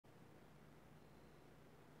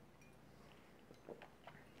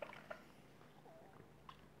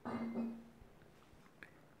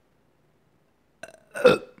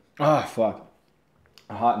Oh, fuck.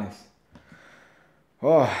 Hotness.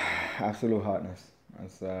 Oh, absolute hotness.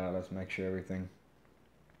 Let's make sure everything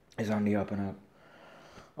is on the up and up.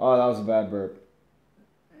 Oh, that was a bad burp.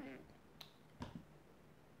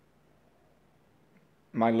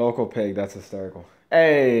 My local pig, that's hysterical.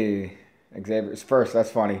 Hey, Xavier's first,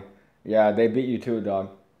 that's funny. Yeah, they beat you too,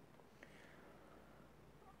 dog.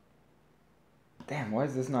 Damn, why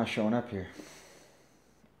is this not showing up here?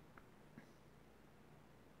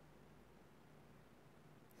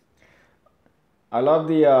 I love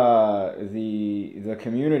the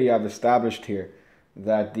community I've established here.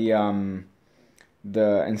 That the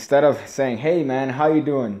instead of saying, "Hey man, how you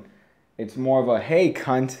doing?" It's more of a, "Hey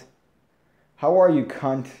cunt, how are you,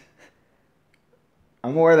 cunt?"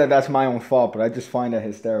 I'm aware that that's my own fault, but I just find that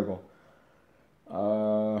hysterical.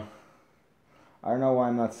 I don't know why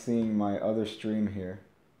I'm not seeing my other stream here.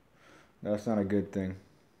 That's not a good thing.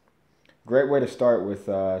 Great way to start with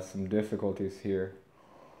some difficulties here.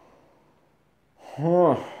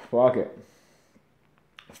 Huh, fuck it.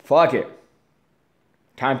 Fuck it.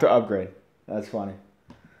 Time to upgrade. That's funny.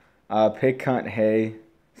 Pig cunt, hey.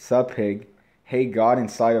 Sup pig. Hey god in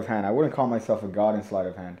sleight of hand. I wouldn't call myself a god in sleight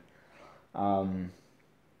of hand. I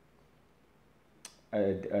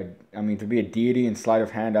mean, to be a deity in sleight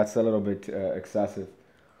of hand, that's a little bit excessive.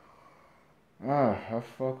 I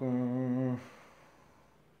fucking...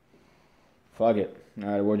 Fuck it.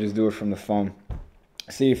 Alright, we'll just do it from the phone.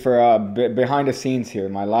 See, for behind the scenes here,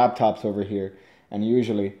 my laptop's over here, and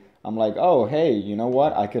usually I'm like, oh, hey, you know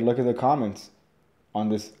what? I could look at the comments on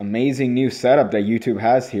this amazing new setup that YouTube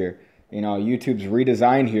has here. You know, YouTube's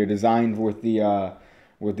redesigned here, designed with the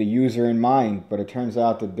user in mind, but it turns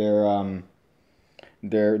out that their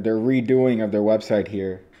redoing of their website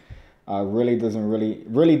here really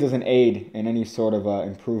doesn't aid in any sort of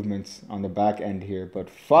improvements on the back end here. But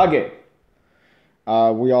fuck it,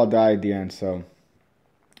 we all die at the end, so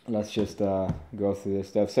let's just go through this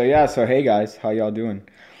stuff. So yeah, so hey guys, how y'all doing?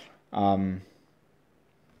 Let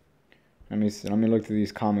me look through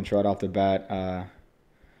these comments right off the bat.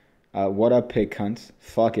 What up, pig cunts?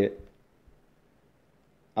 Fuck it.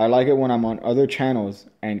 I like it when I'm on other channels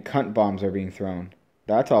and cunt bombs are being thrown.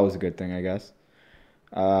 That's always a good thing, I guess.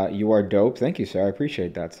 You are dope. Thank you, sir. I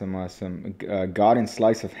appreciate that. Some god and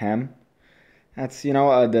slice of ham. That's, you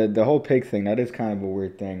know, the whole pig thing. That is kind of a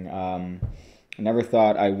weird thing. I never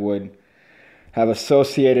thought I would have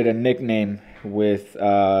associated a nickname with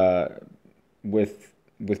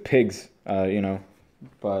pigs. You know,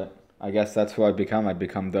 but I guess that's who I'd become. I'd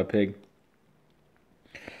become the pig.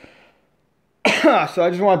 So I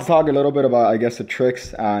just wanted to talk a little bit about, I guess, the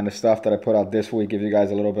tricks and the stuff that I put out this week. Give you guys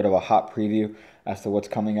a little bit of a hot preview as to what's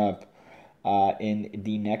coming up in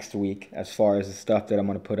the next week as far as the stuff that I'm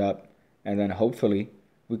going to put up. And then hopefully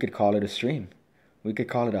we could call it a stream. We could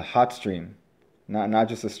call it a hot stream. Not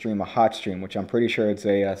just a stream, a hot stream, which I'm pretty sure it's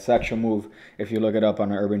a sexual move if you look it up on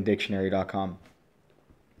urbandictionary.com.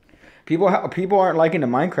 People aren't liking the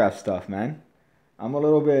Minecraft stuff, man. I'm a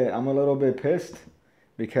little bit pissed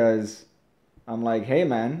because I'm like, hey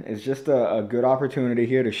man, it's just a good opportunity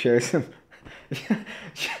here to share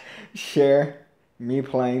share me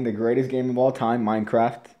playing the greatest game of all time,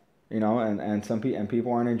 Minecraft, you know, and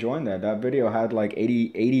people aren't enjoying that. That video had like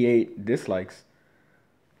 88 dislikes.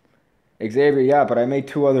 Xavier, yeah, but I made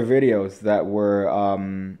 2 other videos that were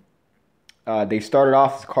they started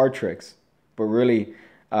off as card tricks, but really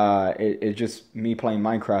it's just me playing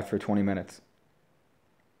Minecraft for 20 minutes.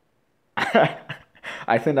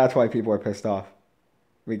 I think that's why people are pissed off.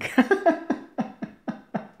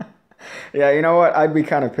 Yeah, you know what? I'd be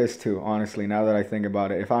kind of pissed too, honestly, now that I think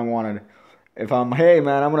about it. If I'm, hey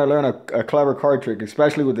man, I'm going to learn a clever card trick,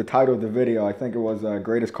 especially with the title of the video. I think it was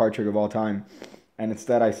greatest card trick of all time. And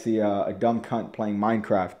instead I see a dumb cunt playing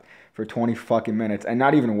Minecraft for 20 fucking minutes. And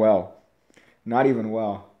not even well. Not even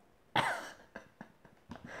well.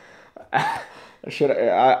 Should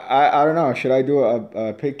I don't know. Should I do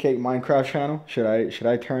a pig cake Minecraft channel? Should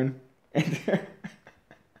I turn into,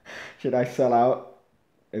 should I sell out?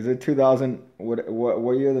 Is it 2000?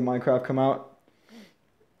 What year did Minecraft come out?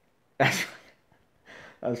 That's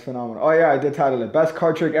phenomenal. Oh yeah, I did title it Best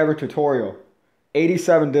Card Trick Ever Tutorial.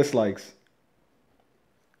 87 dislikes.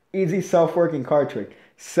 Easy self-working card trick.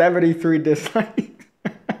 73 dislikes.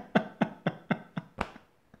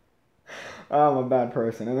 Oh, I'm a bad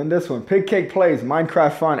person. And then this one, Pig Cake Plays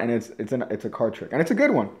Minecraft Fun, and it's a card trick, and it's a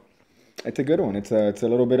good one. It's a good one. It's a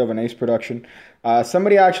little bit of an ace production.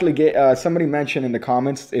 Somebody mentioned in the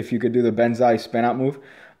comments if you could do the Benzai spin out move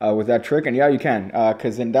with that trick, and yeah, you can.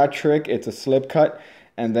 Because in that trick, it's a slip cut,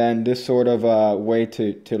 and then this sort of way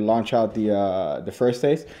to launch out the first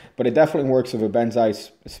ace. But it definitely works with a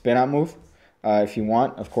Benzai spin out move. If you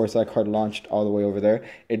want, of course, that card launched all the way over there.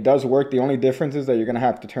 It does work. The only difference is that you're gonna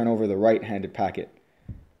have to turn over the right-handed packet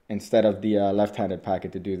instead of the left-handed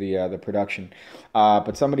packet to do the production.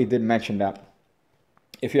 But somebody did mention that.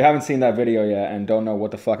 If you haven't seen that video yet and don't know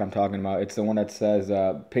what the fuck I'm talking about, it's the one that says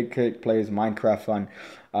Pigcake plays Minecraft fun.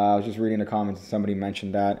 I was just reading the comments and somebody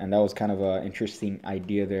mentioned that, and that was kind of an interesting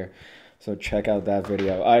idea there. So check out that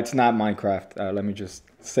video. It's not Minecraft. Let me just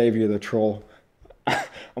save you the troll.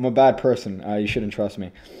 I'm a bad person. You shouldn't trust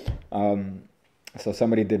me. So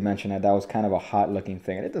somebody did mention that that was kind of a hot looking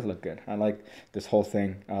thing, and it does look good. I like this whole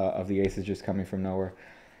thing of the aces just coming from nowhere.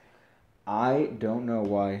 I don't know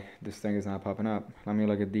why this thing is not popping up. Let me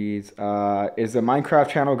look at these. Is the Minecraft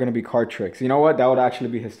channel going to be card tricks? You know what? That would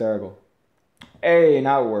actually be hysterical. Hey,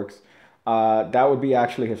 now it works. That would be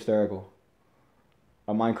actually hysterical.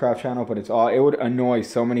 A Minecraft channel, but it would annoy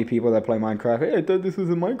so many people that play Minecraft. Hey, I thought this was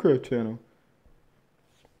a Minecraft channel.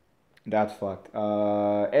 That's fucked.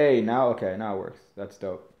 Hey, now it works. That's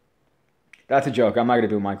dope. That's a joke. I'm not gonna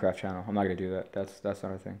do a Minecraft channel. I'm not gonna do that. That's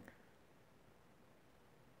not a thing.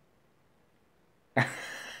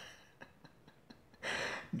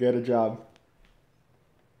 Get a job.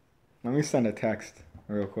 Let me send a text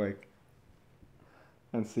real quick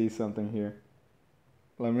and see something here.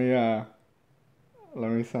 Let me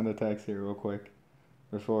send a text here real quick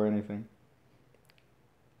before anything.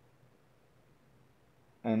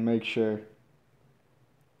 And make sure.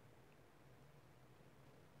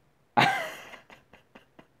 Of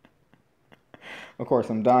course,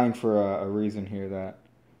 I'm dying for a reason here that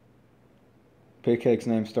Pigcake's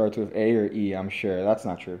name starts with A or E, I'm sure. That's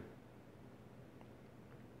not true.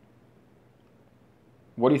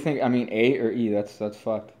 What do you think? I mean, A or E? That's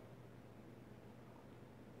fucked.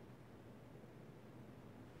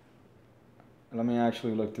 Let me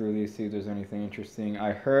actually look through these, see if there's anything interesting.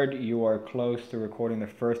 I heard you are close to recording the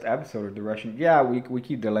first episode of The Russian. Yeah, we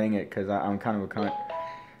keep delaying it because I'm kind of a cunt.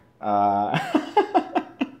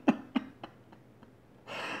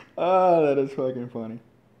 Oh, that is fucking funny.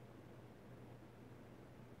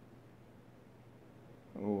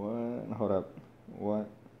 What? Hold up. What?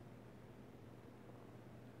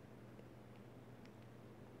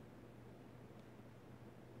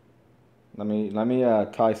 Let me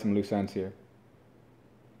tie some loose ends here.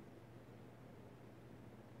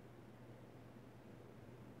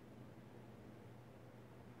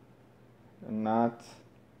 Not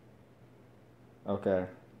okay.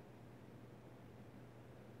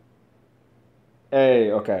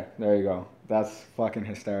 Hey, okay, there you go. That's fucking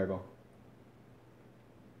hysterical.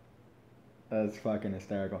 That's fucking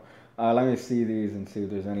hysterical. Let me see these and see if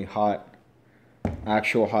there's any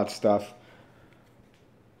actual hot stuff.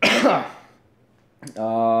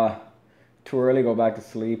 Too early, go back to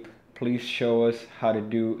sleep. Please show us how to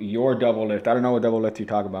do your double lift. I don't know what double lift you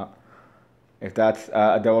talk about. If that's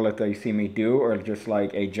a double lift that you see me do, or just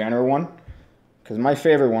like a general one. Because my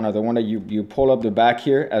favorite one are the one that you pull up the back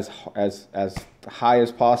here as high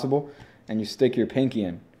as possible, and you stick your pinky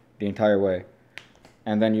in the entire way.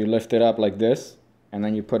 And then you lift it up like this, and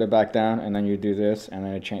then you put it back down, and then you do this, and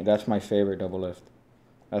then it changes. That's my favorite double lift.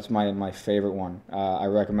 That's my favorite one. I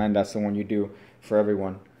recommend that's the one you do for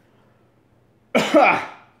everyone.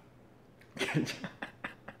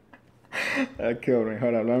 That killed me.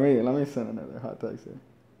 Hold on. Let me send another hot text here.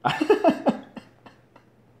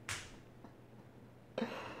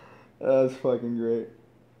 That's fucking great.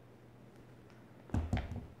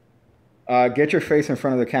 Get your face in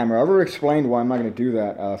front of the camera. I've already explained why I'm not going to do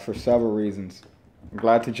that for several reasons. I'm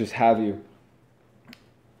glad to just have you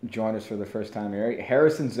join us for the first time here.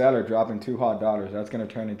 Harrison Zeller dropping $2 hot. That's going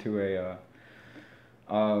to turn into a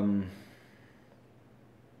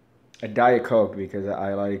Diet Coke because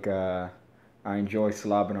I enjoy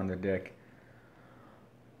slobbing on the dick.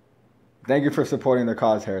 Thank you for supporting the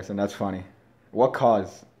cause, Harrison. That's funny. What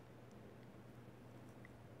cause?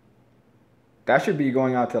 That should be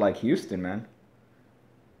going out to like Houston, man.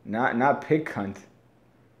 Not Pig Cunt.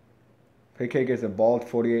 Pigcake is a bald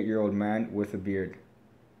 48-year-old man with a beard.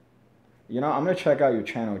 You know, I'm gonna check out your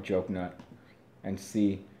channel, Joke Nut, and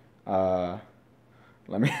see. Let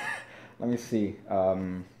me see.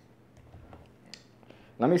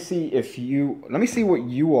 Let me see what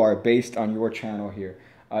you are based on your channel here.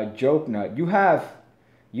 Joke Nut, you have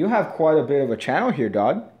quite a bit of a channel here,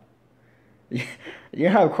 dog. You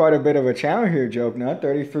have quite a bit of a channel here, Joke Nut.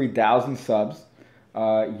 33,000 subs.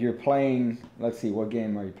 You're playing. Let's see, what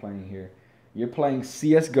game are you playing here? You're playing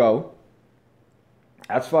CS:GO.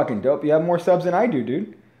 That's fucking dope. You have more subs than I do,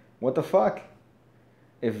 dude. What the fuck?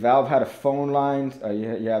 If Valve had a phone line,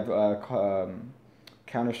 you have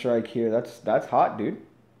Counter Strike here. That's hot, dude.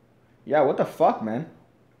 Yeah, what the fuck, man?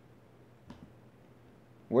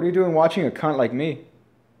 What are you doing watching a cunt like me?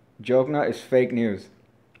 Jokna is fake news.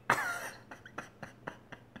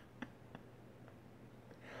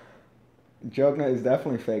 Jokna is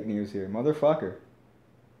definitely fake news here, motherfucker.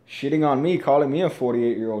 Shitting on me, calling me a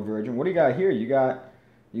 48-year-old virgin. What do you got here? You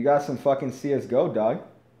got some fucking CS:GO, dog.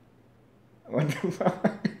 What the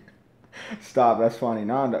fuck? Stop, that's funny.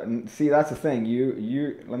 No, see, that's the thing.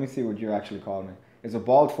 Let me see what you're actually calling me. It's a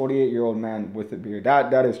bald 48-year-old man with a beard.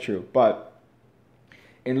 That is true. But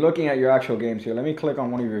in looking at your actual games here, let me click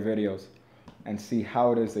on one of your videos and see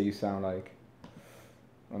how it is that you sound like.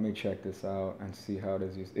 Let me check this out and see how it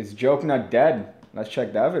is. Is Joke Not dead? Let's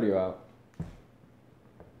check that video out.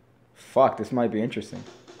 Fuck, this might be interesting.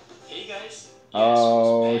 Hey guys. Yes,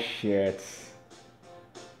 oh shit.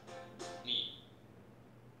 Me.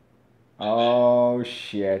 Oh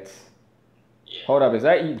shit. Yeah. Hold up, is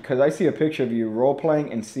that you? Because I see a picture of you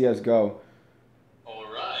role-playing in CS:GO.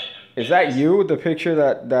 Alright. Is that you, the picture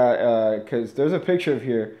because there's a picture of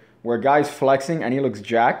here where a guy's flexing and he looks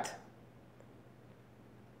jacked?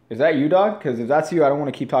 Is that you, dog? Because if that's you, I don't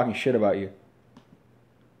want to keep talking shit about you.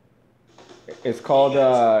 It's called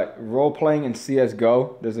role-playing in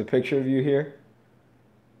CS:GO. There's a picture of you here.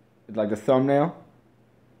 It's like the thumbnail.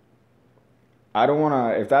 I don't want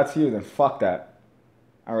to... If that's you, then fuck that.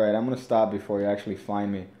 Alright, I'm going to stop before you actually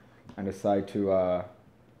find me and decide to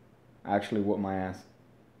actually whoop my ass.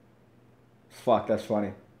 Fuck, that's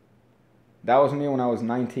funny. That was me when I was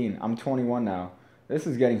 19. I'm 21 now. This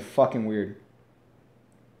is getting fucking weird.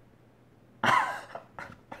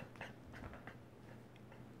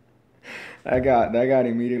 That got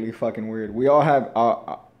immediately fucking weird. We all have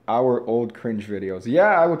our old cringe videos.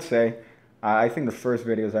 Yeah, I would say. I think the first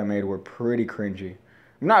videos I made were pretty cringy.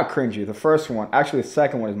 Not cringy. The first one, actually the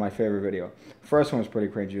second one is my favorite video. The first one was pretty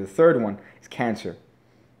cringy. The third one is cancer.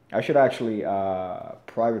 I should actually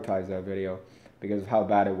privatize that video because of how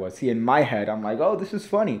bad it was. See, in my head, I'm like, oh, this is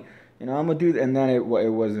funny. You know, I'm gonna do, and then it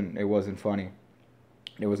wasn't funny.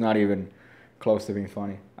 It was not even close to being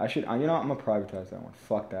funny. I should, you know, I'm gonna privatize that one.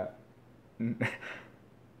 Fuck that.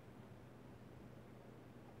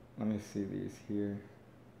 Let me see these here.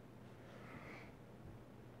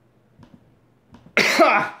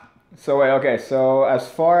 So wait, okay, so as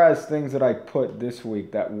far as things that I put this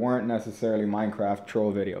week that weren't necessarily Minecraft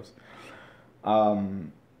troll videos,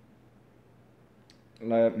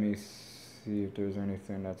 let me see if there's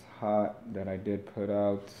anything that's hot that I did put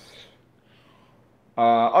out.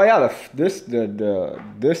 Oh yeah, this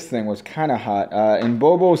thing was kind of hot. In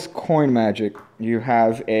Bobo's Coin Magic, you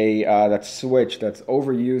have a that switch that's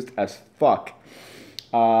overused as fuck.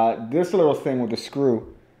 This little thing with the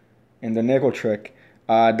screw in the nickel trick,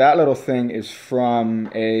 that little thing is from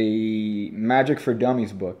a Magic for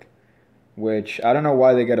Dummies book, which I don't know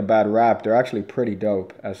why they get a bad rap. They're actually pretty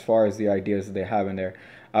dope as far as the ideas that they have in there.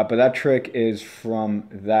 But that trick is from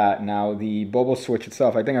that. Now the Bobo switch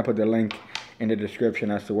itself, I think I put the link in the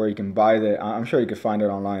description as to where you can buy that. I'm sure you can find it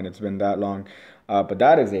online. It's been that long. But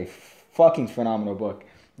that is a fucking phenomenal book.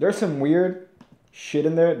 There's some weird shit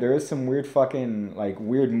in there. There is some weird fucking, like,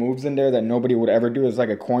 weird moves in there that nobody would ever do. It's like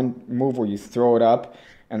a coin move where you throw it up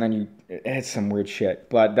and then it's some weird shit.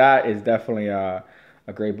 But that is definitely a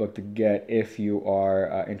great book to get if you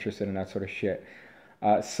are interested in that sort of shit.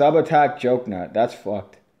 Sub Attack Joke Nut. That's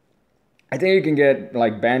fucked. I think you can get,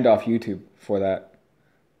 like, banned off YouTube for that.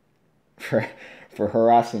 For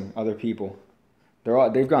harassing other people.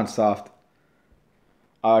 They've gone soft.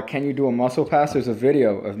 Can you do a muscle pass? There's a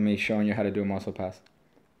video of me showing you how to do a muscle pass.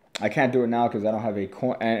 I can't do it now because I don't have a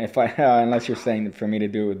coin. And if I unless you're saying that for me to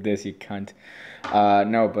do it with this, you cunt.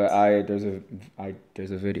 No, but there's a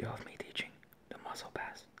video of me teaching the muscle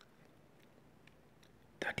pass.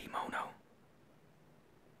 The Demono.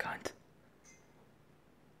 Cunt.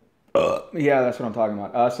 Yeah, that's what I'm talking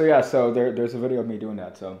about. So there's a video of me doing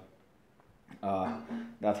that. So.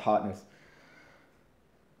 That's hotness.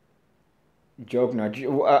 Joke now.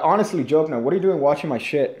 Honestly, Joke now. What are you doing watching my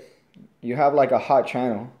shit? You have like a hot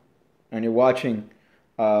channel, and you're watching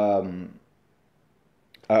a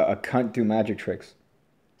cunt do magic tricks.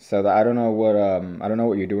 So that I don't know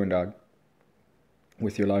what you're doing, dog.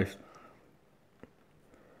 With your life.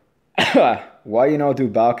 Why do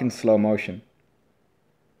Balkans slow motion?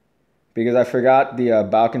 Because I forgot the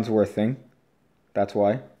Balkans were a thing. That's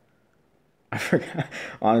why. I forgot.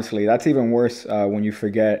 Honestly, that's even worse when you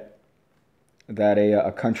forget that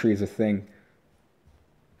a country is a thing.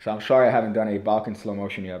 So I'm sorry I haven't done a Balkan slow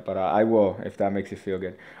motion yet, but I will if that makes you feel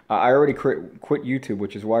good. I already quit YouTube,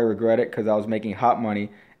 which is why I regret it because I was making hot money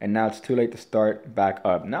and now it's too late to start back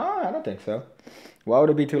up. No, I don't think so. Why would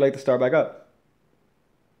it be too late to start back up?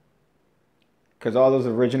 Because all those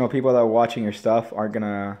original people that are watching your stuff aren't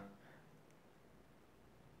gonna.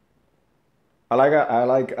 I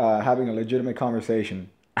like having a legitimate conversation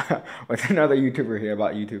with another YouTuber here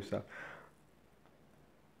about YouTube stuff.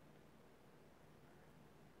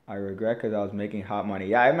 I regret because I was making hot money.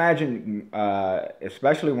 Yeah, I imagine,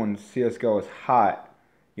 especially when CS:GO is hot,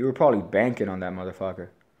 you were probably banking on that motherfucker.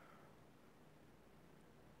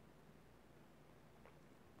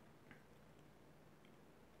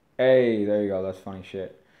 Hey, there you go. That's funny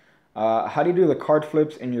shit. How do you do the card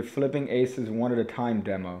flips in your flipping aces one at a time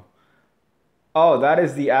demo? Oh, that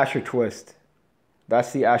is the Asher twist.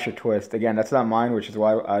 That's the Asher twist. Again, that's not mine, which is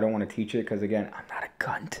why I don't want to teach it because again, I'm not a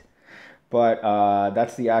cunt. But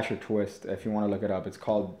that's the Asher twist. If you want to look it up, it's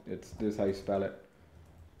called. This is how you spell it.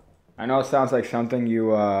 I know it sounds like something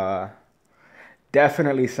you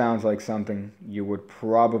definitely sounds like something you would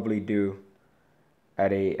probably do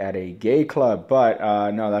at a gay club, but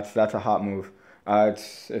no, that's a hot move.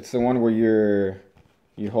 It's the one where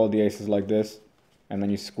you hold the aces like this, and then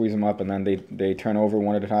you squeeze them up, and then they turn over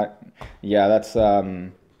one at a time. Yeah, that's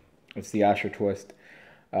it's the Asher twist.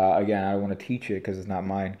 Again, I don't want to teach it because it's not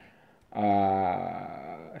mine.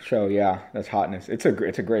 So yeah, that's hotness. It's a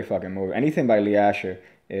great fucking move. Anything by Lee Asher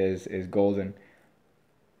is golden.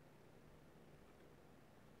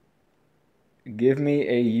 Give me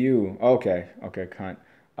a U. Okay, okay, cunt.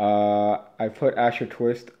 I put Asher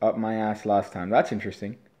Twist up my ass last time. That's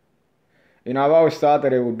interesting. You know, I've always thought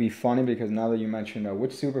that it would be funny because now that you mentioned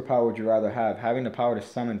which superpower would you rather have? Having the power to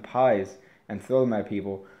summon pies and throw them at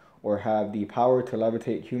people, or have the power to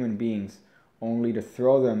levitate human beings only to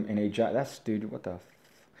throw them in a giant. That's, dude, what the.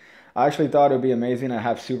 I actually thought it would be amazing to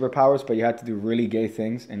have superpowers, but you had to do really gay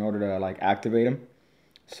things in order to like activate them.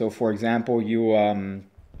 So, for example, you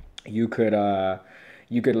could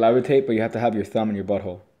you could levitate, but you have to have your thumb in your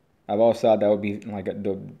butthole. I've always thought that would be like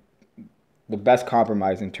the best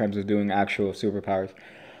compromise in terms of doing actual superpowers.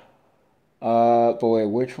 But wait,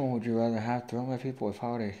 which one would you rather have? Thrown by people with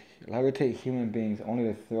power to levitate human beings only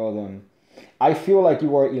to throw them? I feel like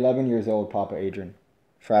you are 11 years old, Papa Adrian,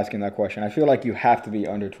 for asking that question. I feel like you have to be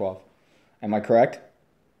under 12. Am I correct?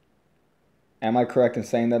 Am I correct in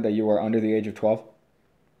saying that you are under the age of 12?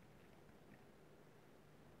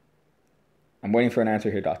 I'm waiting for an answer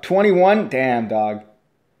here, dog. 21? Damn, dog.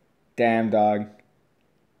 Damn, dog.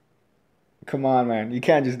 Come on, man. You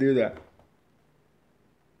can't just do that.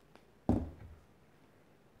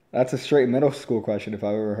 That's a straight middle school question if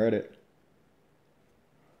I've ever heard it.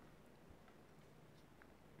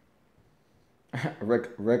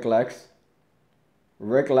 Rick Lex.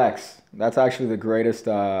 Rick Lex. That's actually the greatest.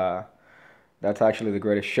 That's actually the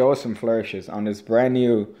greatest. Show us some flourishes on this brand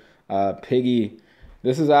new Piggy.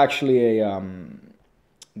 This is actually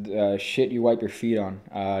a shit you wipe your feet on.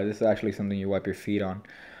 This is actually something you wipe your feet on.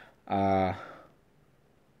 I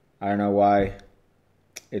don't know why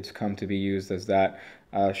it's come to be used as that.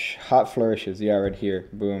 Hot flourishes. Yeah, right here.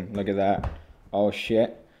 Boom. Look at that. Oh,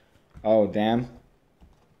 shit. Oh, damn.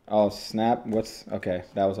 Oh, snap. Okay,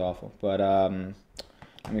 that was awful. But,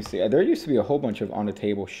 let me see. There used to be a whole bunch of on the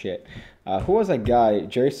table shit. Who was that guy? Not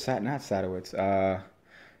Sadowitz. There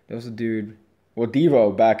was a dude. Well,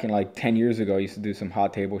 Devo back in like 10 years ago used to do some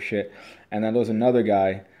hot table shit. And then there was another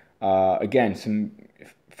guy, again, some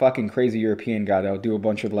fucking crazy European guy that would do a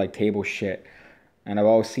bunch of like table shit. And I've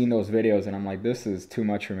always seen those videos and I'm like, this is too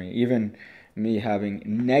much for me. Even me having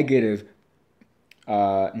negative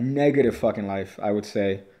fucking life, I would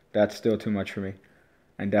say that's still too much for me.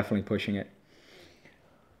 And definitely pushing it.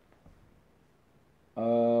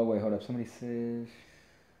 Wait, hold up. Somebody says,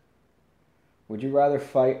 would you rather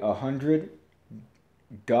fight 100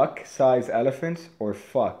 duck-sized elephants or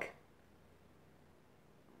fuck?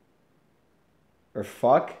 Or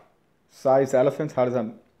fuck sized elephants? How does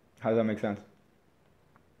that make sense?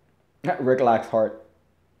 Rick Lack's heart.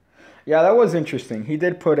 Yeah, that was interesting. He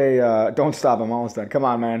did put a don't stop, I'm almost done. Come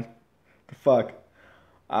on, man. The fuck.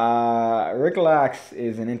 Rick Lax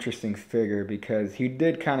is an interesting figure because he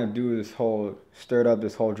did kind of do stirred up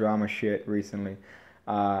this whole drama shit recently.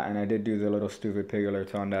 And I did do the little stupid pig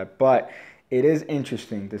alerts on that. But it is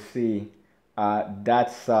interesting to see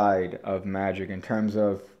that side of Magic in terms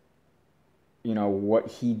of, you know, what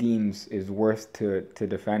he deems is worth to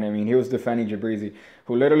defend. I mean, he was defending Jabrizi,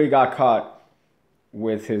 who literally got caught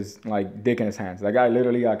with his, like, dick in his hands. That guy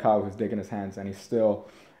literally got caught with his dick in his hands, and he still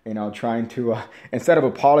You know, trying to instead of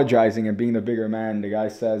apologizing and being the bigger man, the guy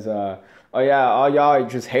says, "Oh yeah, all y'all are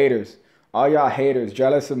just haters. All y'all haters,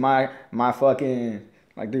 jealous of my fucking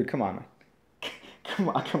like, dude, come on, man,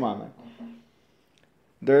 come on, man."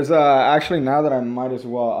 There's actually now that I might as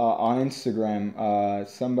well on Instagram,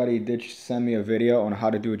 somebody did send me a video on how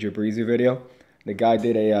to do a Jabrizi video. The guy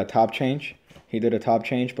did a top change. He did a top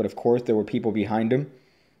change, but of course there were people behind him,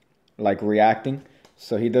 like reacting.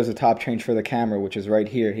 So he does a top change for the camera, which is right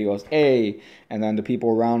here. He goes, "Hey," and then the people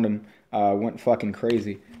around him went fucking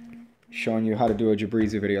crazy, showing you how to do a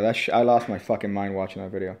Jabrizi video. I lost my fucking mind watching that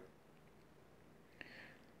video.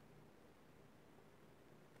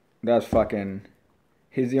 That's fucking.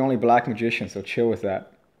 He's the only black magician, so chill with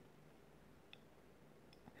that.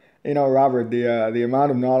 You know, Robert, the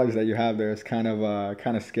amount of knowledge that you have there is kind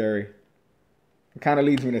of scary. It kind of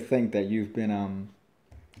leads me to think that you've been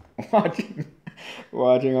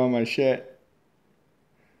watching all my shit.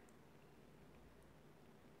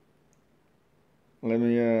 Let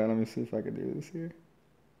me see if I can do this here.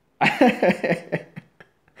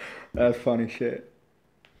 That's funny shit.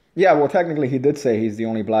 Yeah, well, technically he did say he's the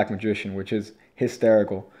only black magician, which is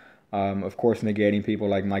hysterical. Of course, negating people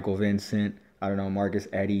like Michael Vincent. I don't know, Marcus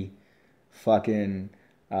Eddy. Fucking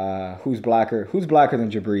who's blacker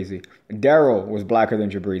than Jabrizi? Daryl was blacker than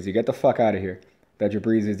Jabrizi. Get the fuck out of here. That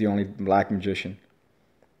Jabrizi is the only black magician.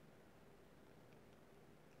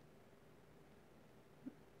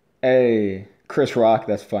 Hey, Chris Rock,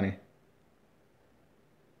 that's funny.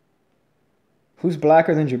 Who's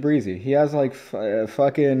blacker than Jabrizi? He has like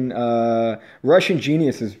fucking Russian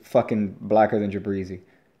Genius is fucking blacker than Jabrizi.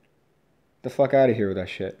 The fuck out of here with that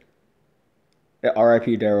shit. Yeah,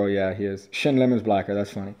 R.I.P. Daryl, yeah, he is. Shin Lim is blacker, that's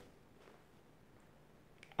funny.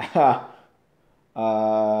 Hold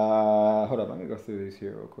up, let me go through these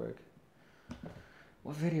here real quick.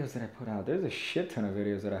 What videos did I put out? There's a shit ton of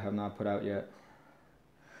videos that I have not put out yet.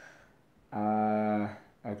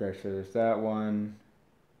 Okay, so there's that one.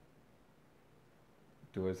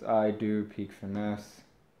 Do as I do, peak finesse.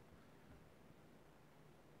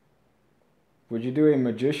 Would you do a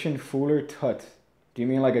magician fooler tut? Do you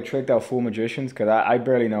mean like a trick that'll fool magicians? Because I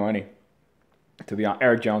barely know any. To be honest,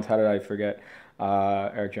 Eric Jones, how did I forget?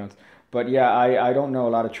 Eric Jones. But yeah, I don't know a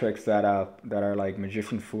lot of tricks that are like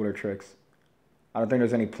magician fooler tricks. I don't think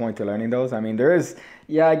there's any point to learning those. I mean, there is,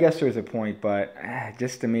 yeah, I guess there's a point, but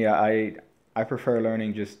just to me, I prefer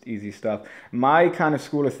learning just easy stuff. My kind of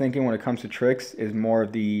school of thinking when it comes to tricks is more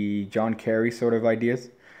of the John Kerry sort of ideas.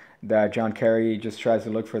 That John Kerry just tries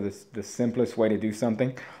to look for the simplest way to do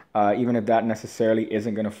something, even if that necessarily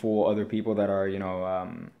isn't going to fool other people that are, you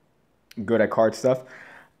know, good at card stuff.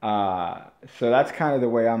 So that's kind of the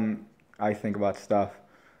way I think about stuff.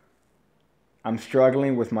 I'm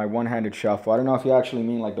struggling with my one-handed shuffle. I don't know if you actually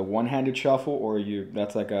mean like the one-handed shuffle or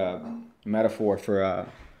that's like a metaphor for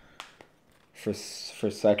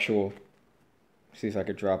sexual. See if I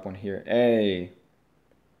could drop one here. Hey.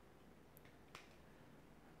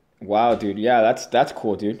 Wow, dude. Yeah, that's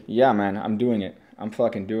cool, dude. Yeah, man, I'm doing it. I'm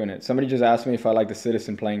fucking doing it. Somebody just asked me if I like the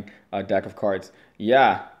Citizen playing a deck of cards.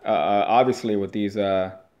 Yeah, obviously with these.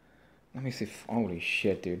 Let me see. Holy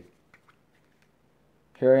shit, dude.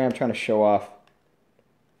 Here I am trying to show off.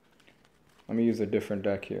 Let me use a different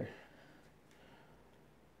deck here.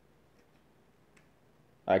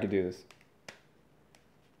 I could do this.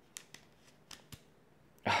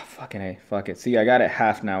 Ah, fucking A. Fuck it. See, I got it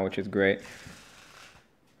half now, which is great.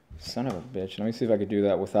 Son of a bitch. Let me see if I could do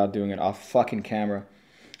that without doing it off fucking camera.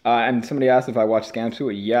 And somebody asked if I watch Scam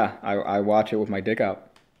Suit. Yeah, I watch it with my dick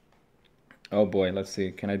out. Oh boy, let's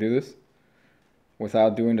see. Can I do this?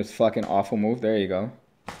 Without doing this fucking awful move? There you go.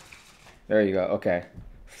 There you go. Okay.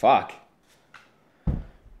 Fuck.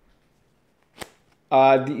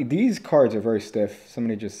 These cards are very stiff.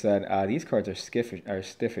 Somebody just said these cards are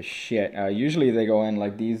stiff as shit. Usually they go in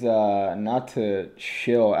like these, not to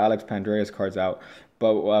chill Alex Pandrea's cards out,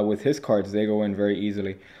 but with his cards they go in very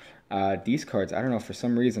easily. These cards, I don't know, for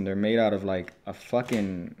some reason they're made out of like a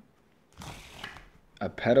fucking a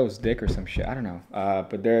pedo's dick or some shit. I don't know.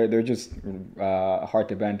 But they're just hard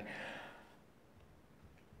to bend.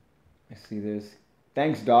 I see this.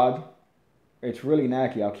 Thanks, dog. It's really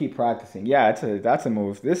knacky. I'll keep practicing. Yeah, that's a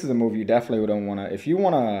move. This is a move you definitely don't want to. If you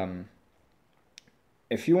want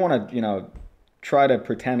to, you know, try to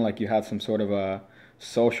pretend like you have some sort of a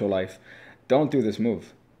social life, don't do this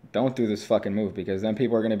move. Don't do this fucking move, because then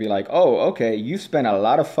people are gonna be like, "Oh, okay, you spent a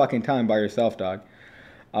lot of fucking time by yourself, dog."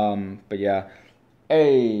 But yeah.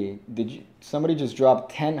 Hey, somebody just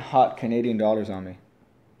dropped 10 hot Canadian dollars on me?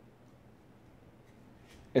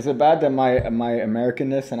 Is it bad that my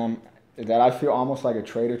Americanness and that I feel almost like a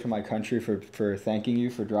traitor to my country for thanking you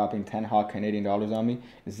for dropping 10 hot Canadian dollars on me.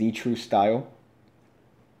 Z True Style.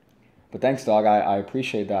 But thanks, dog. I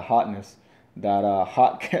appreciate that hotness. That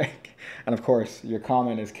hot. And of course, your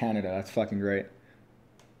comment is Canada. That's fucking great.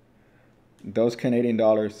 Those Canadian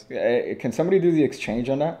dollars. Can somebody do the exchange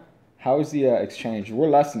on that? How is the exchange? We're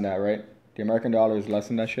less than that, right? The American dollar is less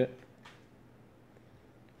than that shit.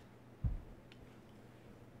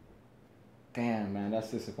 Damn, man,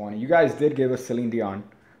 that's disappointing. You guys did give us Celine Dion.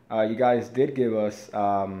 You guys did give us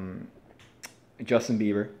Justin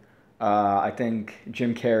Bieber. I think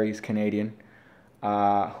Jim Carrey's Canadian.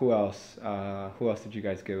 Who else? Who else did you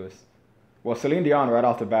guys give us? Well, Celine Dion right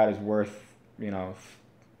off the bat is worth, you know,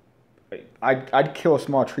 I'd kill a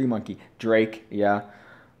small tree monkey. Drake, yeah.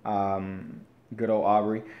 Good old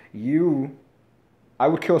Aubrey. I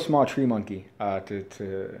would kill a small tree monkey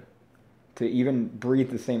to even breathe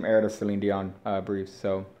the same air that Celine Dion breathes.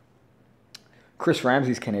 So Chris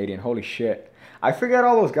Ramsey's Canadian. Holy shit. I forget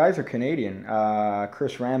all those guys are Canadian.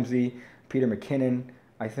 Chris Ramsey, Peter McKinnon.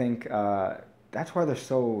 I think that's why they're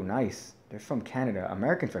so nice. They're from Canada.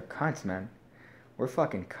 Americans are cunts, man. We're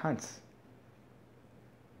fucking cunts.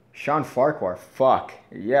 Sean Farquhar. Fuck.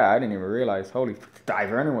 Yeah, I didn't even realize. Holy. Di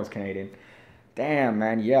Vernon was Canadian. Damn,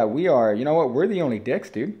 man. Yeah, we are. You know what? We're the only dicks,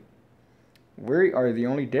 dude. We are the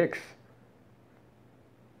only dicks.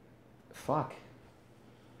 Fuck.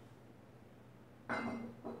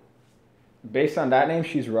 Based on that name,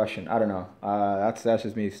 she's Russian. I don't know. That's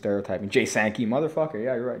just me stereotyping. Jay Sankey, motherfucker.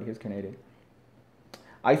 Yeah, you're right. He's Canadian.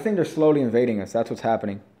 I think they're slowly invading us. That's what's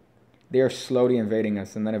happening. They are slowly invading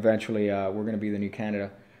us, and then eventually we're going to be the new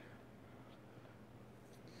Canada.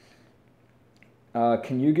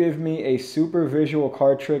 Can you give me a super visual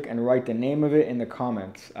card trick and write the name of it in the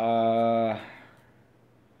comments?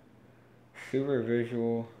 Super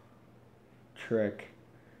visual trick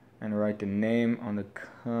and write the name on the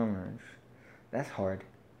comments. That's hard.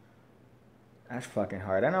 That's fucking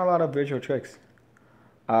hard. I know a lot of visual tricks.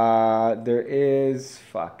 There is...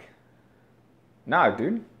 Fuck. Nah,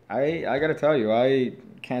 dude. I gotta tell you, I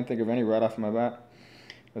can't think of any right off my bat.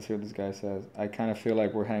 Let's see what this guy says. I kind of feel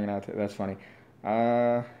like we're hanging out. That's funny.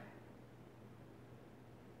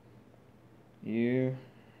 You...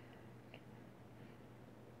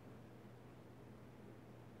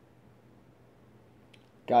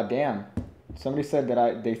 God damn. Somebody said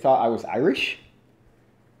that they thought I was Irish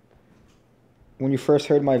when you first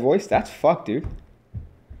heard my voice. That's fucked, dude.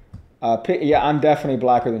 Yeah, I'm definitely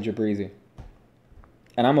blacker than Jabrizi.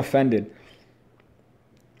 And I'm offended.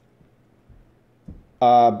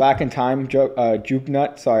 Back in time, Juke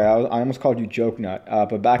Nut. Sorry, I almost called you Joke Nut.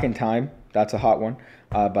 But Back in Time, that's a hot one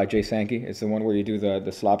by Jay Sankey. It's the one where you do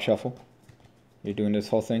the slop shuffle. You're doing this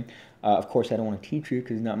whole thing. Of course, I don't want to teach you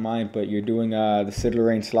because it's not mine, but you're doing the Sid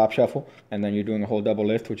Lorraine slop shuffle, and then you're doing a whole double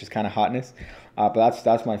lift, which is kind of hotness. But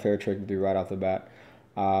that's my favorite trick to do right off the bat.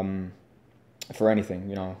 For anything,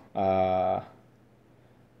 you know.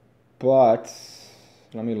 But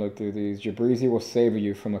let me look through these. Jabrizi will save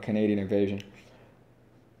you from a Canadian invasion.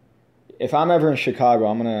 If I'm ever in Chicago,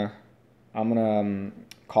 I'm gonna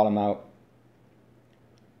call him out,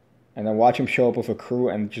 and then watch him show up with a crew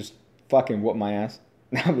and just fucking whoop my ass.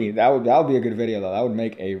 That would be a good video though. That would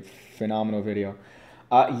make a phenomenal video.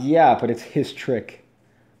 Yeah, but it's his trick.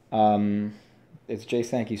 It's Jay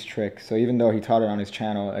Sankey's trick. So even though he taught it on his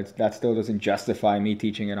channel, that still doesn't justify me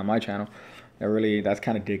teaching it on my channel. That's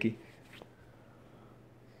kind of dicky.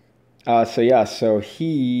 So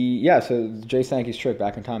Jay Sankey's trick,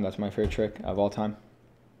 Back in Time. That's my favorite trick of all time.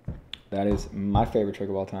 That is my favorite trick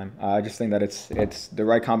of all time. I just think that it's the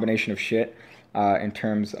right combination of shit. In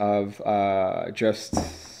terms of just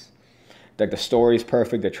like the story is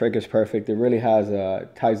perfect, the trick is perfect. It really ties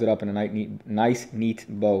it up in a nice, neat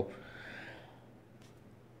bow.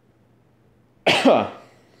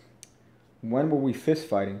 When were we fist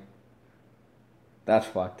fighting? That's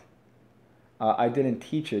fucked. I didn't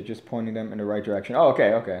teach it, just pointing them in the right direction. Oh,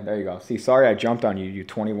 okay, there you go. See, sorry I jumped on you, you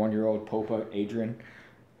 21-year-old Popa Adrian,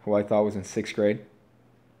 who I thought was in 6th grade.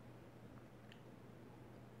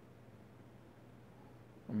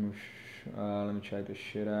 Let me check this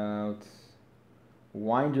shit out.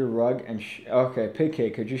 Wind your rug and... Okay, Pig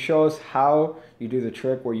Cake, could you show us how you do the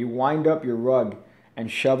trick where you wind up your rug and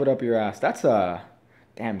shove it up your ass? That's a...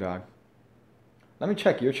 Damn, dog. Let me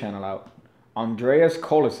check your channel out. Andreas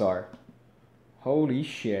Colasar. Holy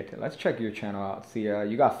shit. Let's check your channel out. See,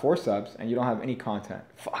 you got 4 subs and you don't have any content.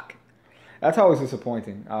 Fuck. That's always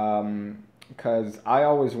disappointing. Because I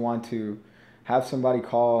always want to have somebody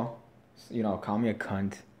call me a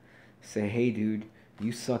cunt. Say, hey, dude,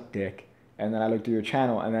 you suck dick. And then I look through your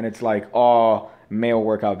channel and then it's like, oh, male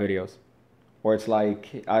workout videos. or it's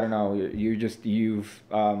like, I don't know,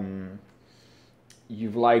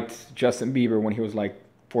 you've liked Justin Bieber when he was like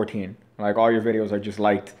 14. Like all your videos are just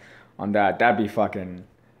liked on that. That'd be fucking.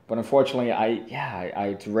 But unfortunately,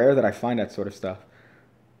 it's rare that I find that sort of stuff.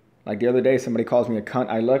 Like the other day, somebody calls me a cunt.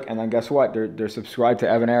 I look, and then guess what? They're subscribed to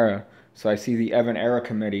Evan Era. So I see the Evan Era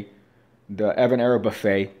committee, the Evan Era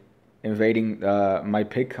buffet, invading my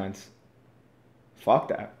pig cunts. Fuck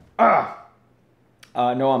that.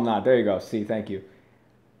 No, I'm not. There you go. See, thank you.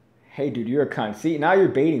 Hey, dude, you're a cunt. See, now you're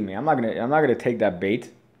baiting me. I'm not gonna take that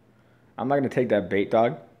bait. I'm not gonna take that bait,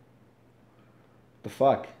 dog. The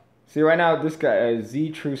fuck. See, right now, this guy,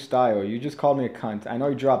 Z True Style, you just called me a cunt. I know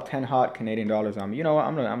you dropped 10 hot Canadian dollars on me. You know what?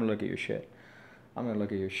 I'm gonna look at your shit. I'm gonna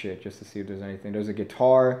look at your shit just to see if there's anything. There's a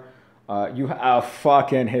guitar. You have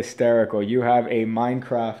fucking hysterical. You have a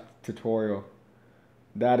Minecraft tutorial.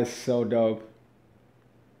 That is so dope.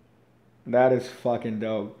 That is fucking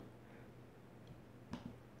dope.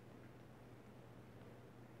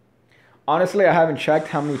 Honestly, I haven't checked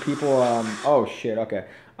how many people. Oh shit. Okay.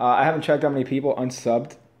 I haven't checked how many people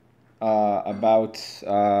unsubbed. Unsubbed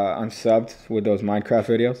with those Minecraft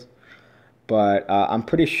videos, but I'm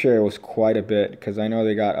pretty sure it was quite a bit because I know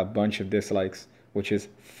they got a bunch of dislikes, which is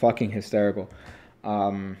fucking hysterical.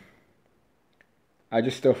 I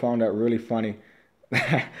just still found that really funny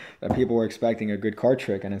that people were expecting a good card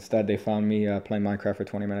trick and instead they found me playing Minecraft for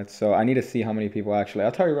 20 minutes. So I need to see how many people actually.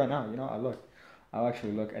 I'll tell you right now. You know, I'll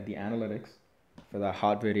actually look at the analytics for that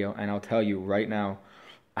hot video and I'll tell you right now.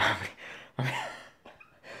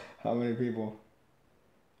 How many people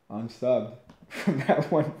unsubbed from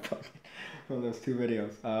that one from those two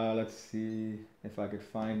videos? Let's see if I could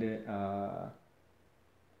find it. Let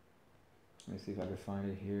me see if I could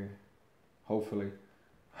find it here. Hopefully.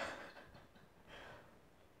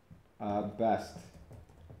 Best.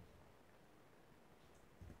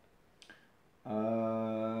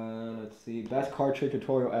 Let's see. Best card trick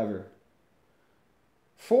tutorial ever.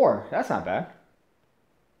 4. That's not bad.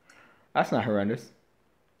 That's not horrendous.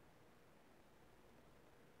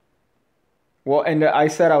 Well, and I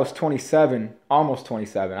said I was 27, almost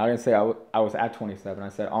 27. I didn't say I was at 27. I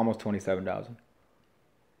said almost 27,000,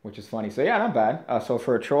 which is funny. So yeah, not bad. So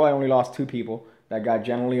for a troll, I only lost 2 people that got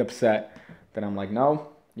genuinely upset. Then I'm like, no,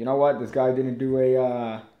 you know what? This guy didn't do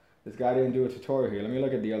a tutorial here. Let me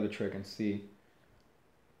look at the other trick and see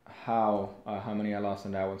how many I lost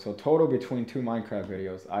on that one. So total between 2 Minecraft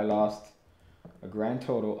videos, I lost a grand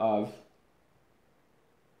total of.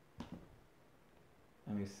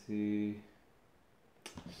 Let me see.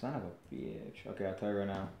 Son of a bitch. Okay, I'll tell you right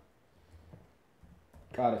now.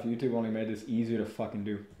 God, if YouTube only made this easier to fucking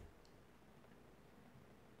do.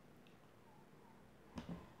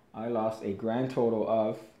 I lost a grand total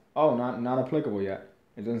of. Oh, not applicable yet.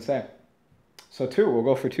 It doesn't say. So 2. We'll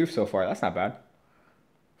go for 2 so far. That's not bad.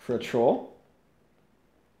 For a troll.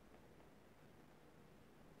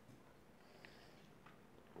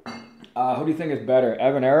 Who do you think is better,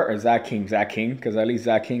 Evan Era or Zach King? Zach King, because at least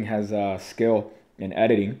Zach King has skill in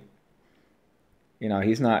editing. You know,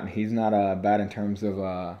 he's not bad in terms of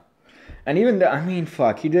and even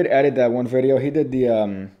fuck, he did edit that one video. He did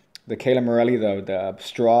the Kayla Morelli, the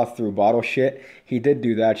straw through bottle shit. He did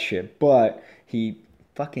do that shit, but he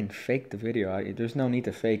fucking faked the video. There's no need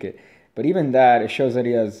to fake it. But even that, it shows that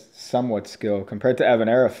he has somewhat skill compared to Evan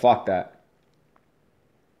Era. Fuck that.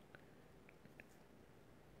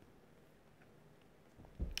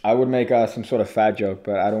 I would make some sort of fat joke,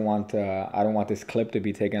 but I don't want this clip to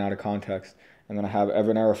be taken out of context, and then I have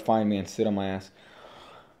Evan Era find me and sit on my ass.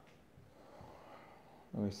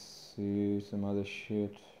 Let me see some other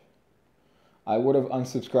shit. I would have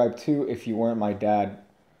unsubscribed too if you weren't my dad.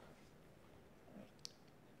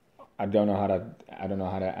 I don't know how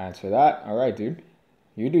to answer that. All right, dude.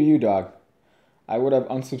 You do you, dog. I would have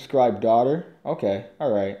unsubscribed daughter. Okay,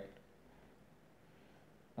 all right.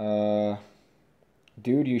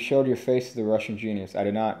 Dude, you showed your face to the Russian genius. I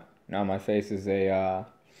did not. No, my face is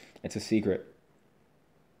it's a secret.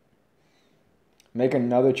 Make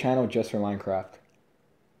another channel just for Minecraft.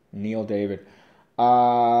 Neil David.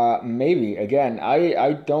 Maybe. Again,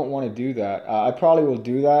 I don't want to do that. I probably will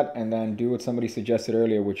do that and then do what somebody suggested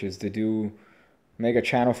earlier, which is to make a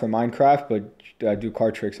channel for Minecraft, but do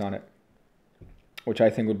card tricks on it, which I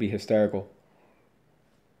think would be hysterical.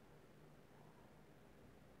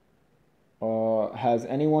 Has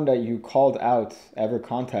anyone that you called out ever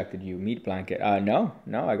contacted you? Meat Blanket. No,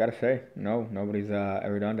 I gotta say, no, nobody's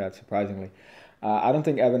ever done that, surprisingly. I don't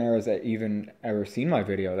think Evan Era's even ever seen my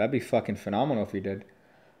video. That'd be fucking phenomenal if he did.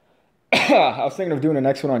 I was thinking of doing the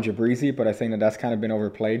next one on Jabrizi, but I think that's kind of been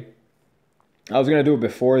overplayed. I was gonna do it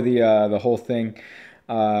before the whole thing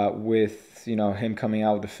with, you know, him coming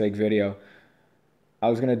out with the fake video. I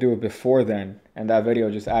was gonna do it before then, and that video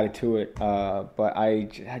just added to it. But I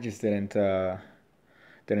just didn't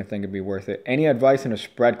think it'd be worth it. Any advice on a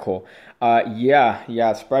spread call?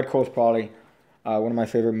 Yeah, spread call is probably one of my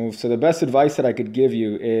favorite moves. So the best advice that I could give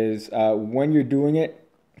you is when you're doing it,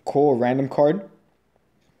 call a random card.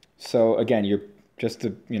 So again, you're just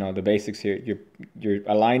the basics here. You're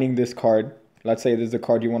aligning this card. Let's say this is the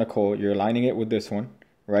card you want to call. You're aligning it with this one,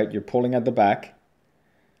 right? You're pulling at the back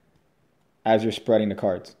as you're spreading the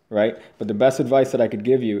cards, right? But the best advice that I could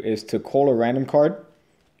give you is to call a random card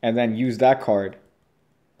and then use that card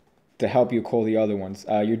to help you call the other ones.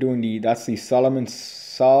 You're doing that's the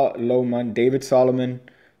David Solomon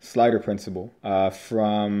slider principle.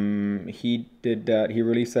 He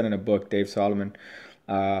released that in a book, Dave Solomon.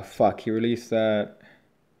 He released that.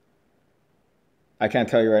 I can't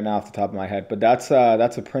tell you right now off the top of my head, but that's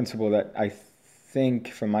a principle that I think,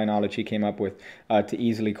 from my knowledge, he came up with to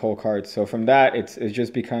easily call cards. So from that, it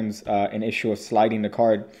just becomes an issue of sliding the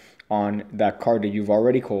card on that card that you've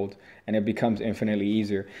already called, and it becomes infinitely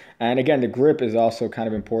easier. And again, the grip is also kind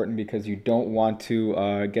of important because you don't want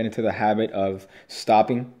to get into the habit of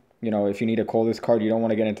stopping. You know, if you need to call this card, you don't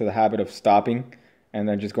want to get into the habit of stopping and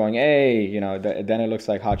then just going, hey, you know, then it looks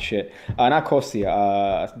like hot shit. Not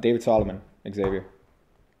Kostia, David Solomon, Xavier.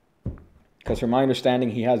 Because from my understanding,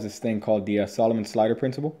 he has this thing called the Solomon slider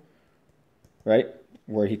principle, right?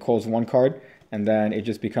 Where he calls one card, and then it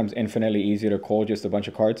just becomes infinitely easier to call just a bunch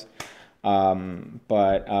of cards.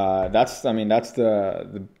 But that's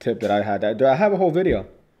the tip that I had. I have a whole video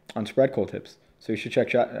on spread call tips, so you should check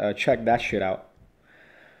that shit out.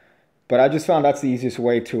 But I just found that's the easiest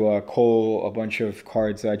way to call a bunch of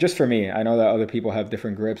cards. Just for me, I know that other people have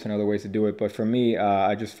different grips and other ways to do it, but for me,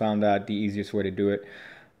 I just found that the easiest way to do it.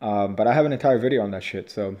 But I have an entire video on that shit,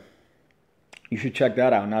 so you should check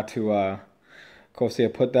that out. Not to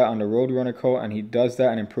Kostia put that on the Roadrunner coat, and he does that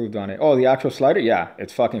and improved on it. Oh, the actual slider? Yeah,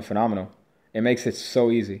 it's fucking phenomenal. It makes it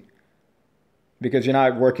so easy. Because you're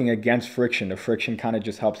not working against friction. The friction kind of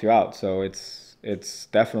just helps you out. So it's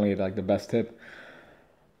definitely like the best tip.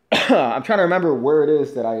 I'm trying to remember where it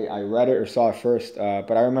is that I read it or saw it first.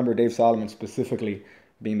 But I remember Dave Solomon specifically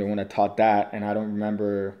being the one that taught that, and I don't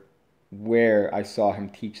remember where I saw him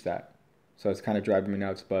teach that. So it's kind of driving me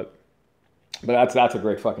nuts, but that's a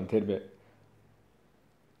great fucking tidbit.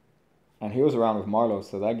 And he was around with Marlowe,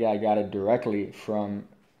 so that guy got it directly from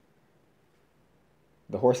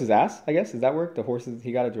the horse's ass, I guess. Does that work?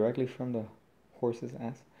 He got it directly from the horse's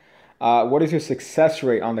ass. What is your success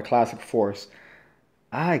rate on the Classic Force?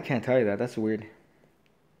 I can't tell you that. That's weird.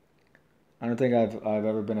 I don't think I've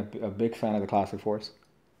ever been a big fan of the Classic Force.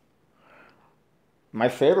 My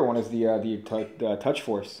favorite one is the touch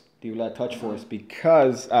force, the Oulette touch force,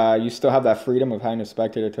 because you still have that freedom of having a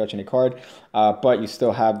spectator touch any card, but you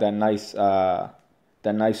still have that nice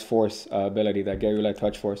force ability, that Gary Oulette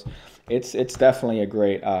touch force. It's definitely a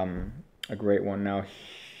great one. Now,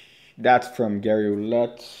 that's from Gary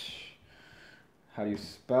Oulette. How do you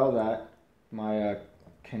spell that? My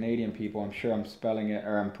Canadian people, I'm sure I'm spelling it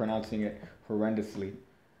or I'm pronouncing it horrendously.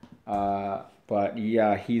 But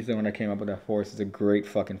yeah, he's the one that came up with that force. It's a great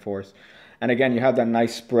fucking force. And again, you have that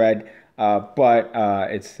nice spread, but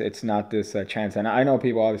it's not this chance. And I know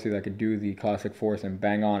people obviously that could do the Classic Force and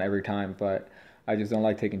bang on every time, but I just don't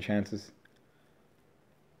like taking chances.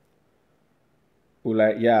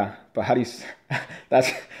 Oulette, yeah, but how do you?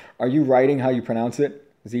 Are you writing how you pronounce it?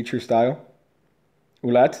 Z True Style.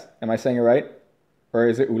 Oulette, am I saying it right, or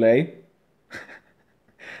is it Oulette?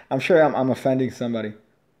 I'm sure I'm offending somebody.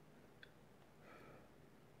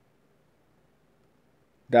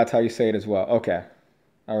 That's how you say it as well. Okay.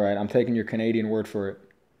 All right. I'm taking your Canadian word for it.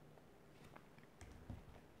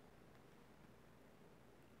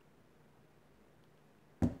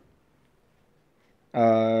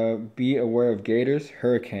 Be aware of gators.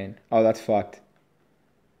 Hurricane. Oh, that's fucked.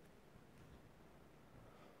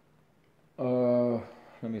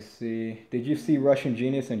 Let me see. Did you see Russian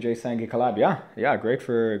Genius and Jay Sangi collab? Yeah. Great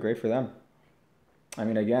for them. I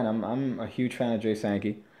mean, again, I'm a huge fan of Jay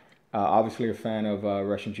Sangi. Obviously a fan of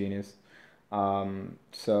Russian Genius.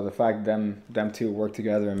 So the fact them two worked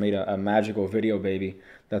together and made a magical video baby,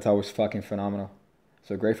 that's always fucking phenomenal.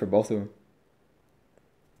 So great for both of them.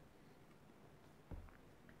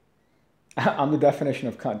 I'm the definition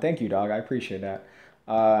of cunt. Thank you, dog. I appreciate that.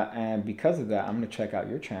 And because of that, I'm going to check out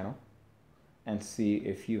your channel and see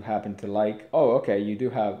if you happen to like... Oh, okay. You do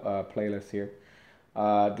have a playlist here.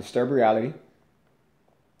 Disturb Reality.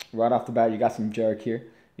 Right off the bat, you got some Jarek here.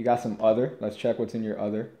 You got some other. Let's check what's in your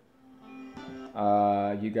other.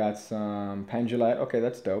 You got some Pendulette. Okay,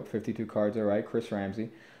 that's dope. 52 cards, all right. Chris Ramsey.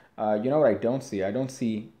 You know what I don't see? I don't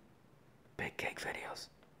see big cake videos.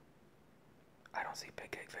 I don't see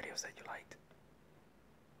big cake videos that you liked.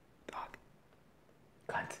 Dog.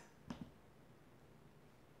 Cunt.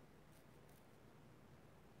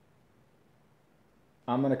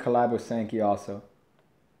 I'm going to collab with Sankey also.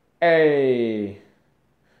 Hey.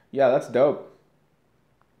 Yeah, that's dope.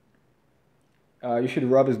 You should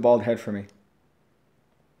rub his bald head for me.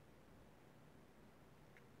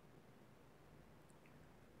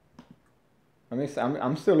 Let me see.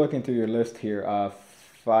 I'm still looking through your list here,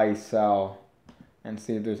 Faisal, and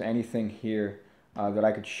see if there's anything here that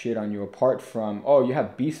I could shit on you apart from. Oh, you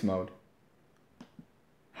have beast mode.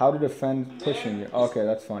 How to defend pushing you. Okay,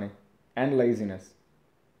 that's funny. And laziness.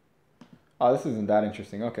 Oh, this isn't that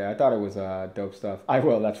interesting. Okay, I thought it was dope stuff. I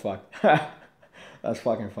will. That's fucked. That's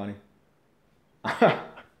fucking funny.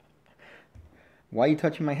 Why are you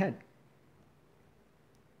touching my head?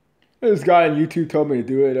 This guy on YouTube told me to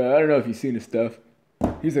do it. I don't know if you've seen his stuff.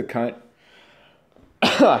 He's a cunt.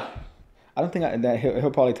 I don't think that he'll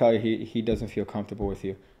probably tell you he doesn't feel comfortable with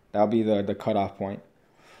you. That'll be the cutoff point.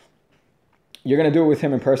 You're gonna do it with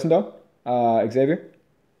him in person though, Xavier?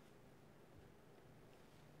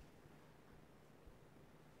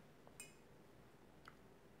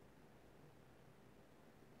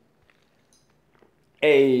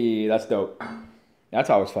 Hey, that's dope. That's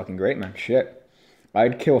always fucking great, man. Shit.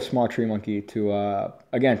 I'd kill a small tree monkey to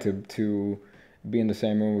again to be in the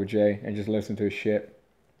same room with Jay and just listen to his shit.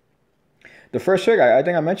 The first trick I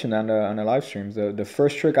think I mentioned on the live streams. The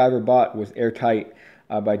first trick I ever bought was Airtight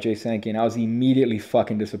by Jay Sankey, and I was immediately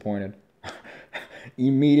fucking disappointed.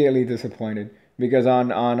 Immediately disappointed because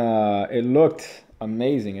on it looked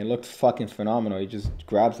amazing. It looked fucking phenomenal. He just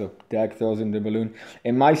grabs a deck, throws it in the balloon.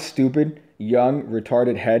 In my stupid, young,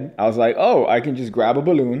 retarded head, I was like, oh, I can just grab a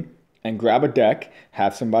balloon and grab a deck,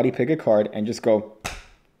 have somebody pick a card, and just go,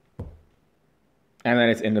 and then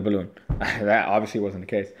it's in the balloon. That obviously wasn't the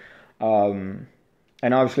case. And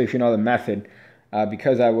obviously, if you know the method,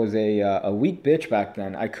 because I was a weak bitch back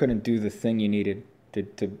then, I couldn't do the thing you needed to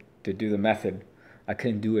do the method. I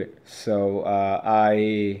couldn't do it. So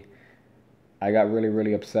I got really,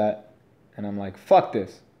 really upset, and I'm like, fuck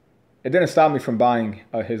this. It didn't stop me from buying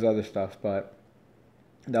his other stuff, but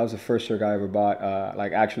that was the first trick I ever bought.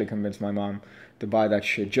 Like, actually convinced my mom to buy that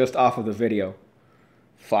shit just off of the video.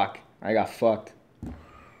 Fuck. I got fucked.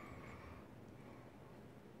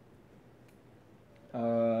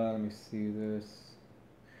 Let me see this.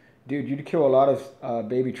 Dude, you'd kill a lot of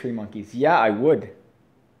baby tree monkeys. Yeah, I would.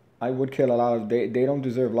 I would kill a lot of... They don't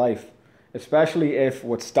deserve life. Especially if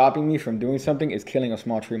what's stopping me from doing something is killing a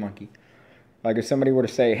small tree monkey. Like, if somebody were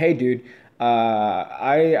to say, hey, dude...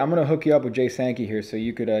 I'm gonna hook you up with Jay Sankey here so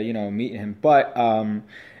you could meet him, but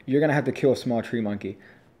you're gonna have to kill a small tree monkey.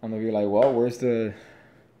 I'm gonna be like, well, where's the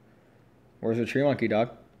tree monkey, dog?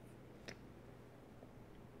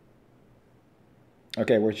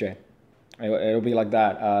 Okay, where's Jay? It'll be like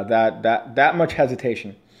that. That much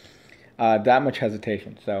hesitation. That much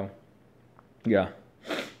hesitation. So, yeah,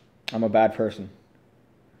 I'm a bad person.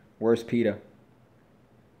 Where's PETA?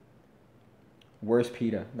 Where's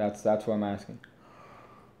PETA? That's what I'm asking.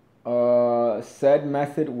 Said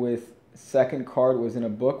method with second card was in a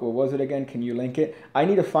book. What was it again? Can you link it? I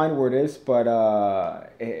need to find where it is, but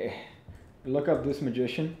look up this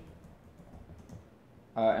magician.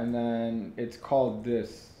 And then it's called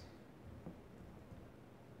this.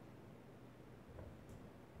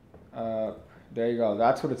 There you go.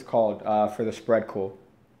 That's what it's called for the spread cool.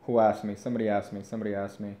 Who asked me? Somebody asked me. Somebody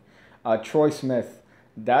asked me. Troy Smith.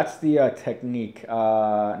 That's the technique.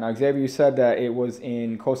 Now, Xavier, you said that it was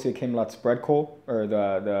in Kosia Kimlat spread coal or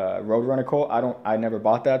the Roadrunner coal. I never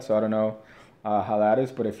bought that, so I don't know how that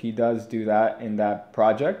is. But if he does do that in that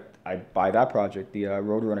project, I'd buy that project, the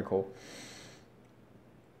Roadrunner coal.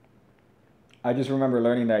 I just remember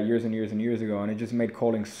learning that years and years and years ago, and it just made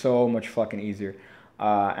coaling so much fucking easier.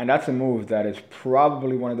 And that's a move that is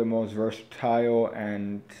probably one of the most versatile,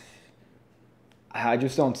 and I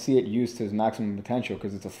just don't see it used to its maximum potential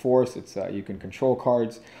because it's a force. It's you can control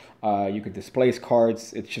cards, you could displace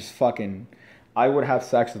cards. It's just fucking. I would have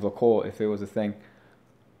sex with a coal if it was a thing.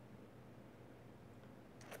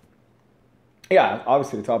 Yeah,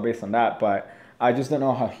 obviously it's all based on that, but I just don't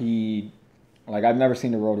know how he. Like, I've never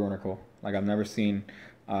seen the Roadrunner coal. Like, I've never seen.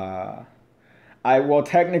 Well,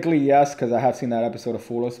 technically yes, because I have seen that episode of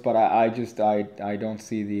Fool Us, but I don't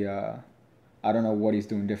see the. I don't know what he's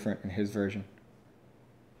doing different in his version.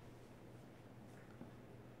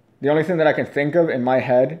 The only thing that I can think of in my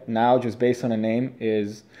head now, just based on a name,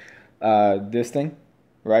 is this thing,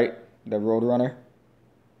 right? the Roadrunner.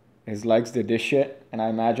 His legs did this shit, and I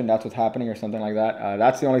imagine that's what's happening or something like that.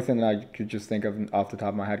 That's the only thing that I could just think of off the top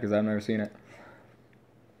of my head because I've never seen it.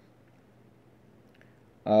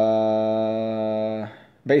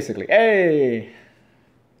 Basically, hey,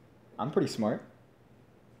 I'm pretty smart.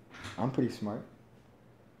 I'm pretty smart.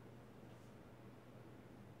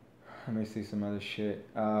 Let me see some other shit.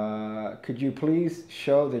 Could you please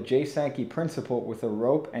show the J Sankey principle with a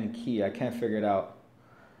rope and key? I can't figure it out.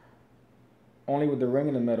 Only with the ring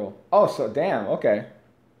in the middle. Oh, so damn. Okay.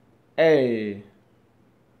 Hey.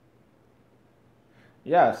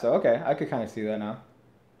 Yeah. So okay, I could kind of see that now.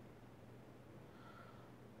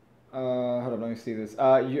 Hold on. Let me see this.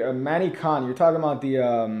 Manny Khan. You're talking about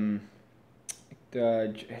the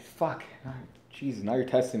fuck. Jesus. Now you're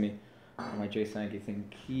testing me. On my J Sankey thing.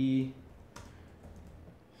 Key.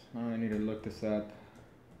 Oh, I need to look this up.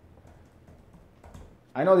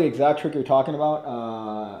 I know the exact trick you're talking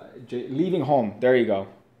about. Leaving home. There you go.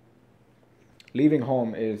 Leaving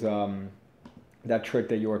home is that trick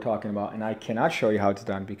that you were talking about. And I cannot show you how it's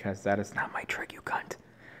done because that is not my trick, you cunt.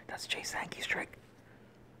 That's J Sankey's trick.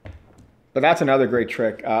 But that's another great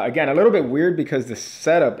trick. Again, a little bit weird because the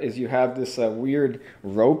setup is you have this weird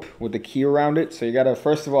rope with the key around it. So you got to,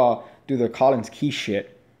 first of all, do the Collins key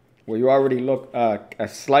shit. Where you already look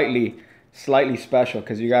slightly special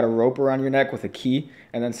because you got a rope around your neck with a key,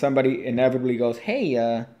 and then somebody inevitably goes, "Hey,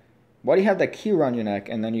 why do you have that key around your neck?"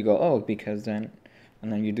 And then you go, "Oh, because then,"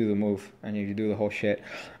 and then you do the move and you do the whole shit.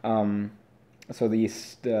 So the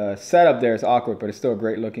setup there is awkward, but it's still a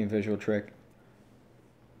great looking visual trick.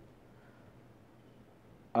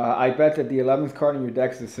 I bet that the 11th card in your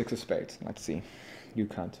deck is the 6 of spades. Let's see. You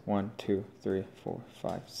count 1, 2, 3, 4,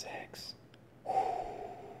 5, 6.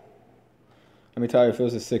 Let me tell you, if it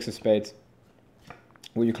was a 6 of spades.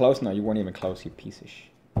 Were you close? No, you weren't even close, you piece of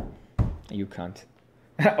You cunt.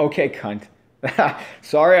 Okay, cunt.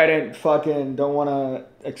 Sorry I don't want to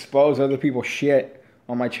expose other people's shit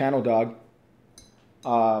on my channel, dog.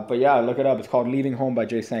 But yeah, look it up. It's called Leaving Home by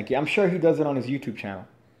J Sankey. I'm sure he does it on his YouTube channel.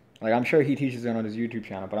 Like, I'm sure he teaches it on his YouTube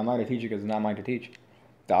channel, but I'm not going to teach it because it's not mine to teach.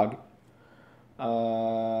 Dog.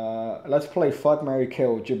 Let's play Fuck, Marry,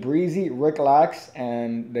 Kill. Jabrizi, Rick Lax,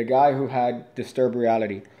 and the guy who had Disturbed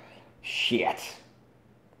Reality. Shit.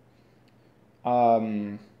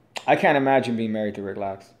 I can't imagine being married to Rick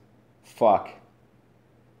Lax. Fuck.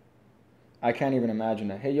 I can't even imagine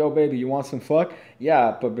that. Hey, yo, baby, you want some fuck?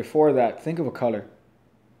 Yeah, but before that, think of a color.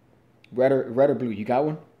 Red or blue. You got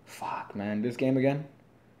one? Fuck, man. This game again?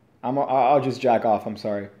 I'll just jack off. I'm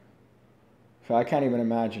sorry. So I can't even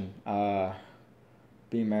imagine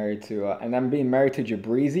being married to... and then being married to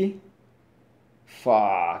Jabrizi?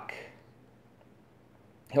 Fuck.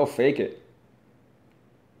 He'll fake it.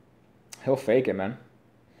 He'll fake it, man.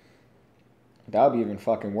 That would be even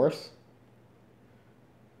fucking worse.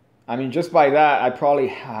 I mean, just by that, I'd probably...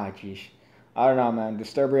 geez. I don't know, man.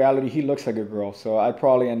 Disturbed Reality, he looks like a girl. So I'd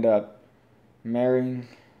probably end up marrying...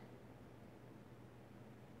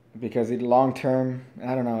 Because long term,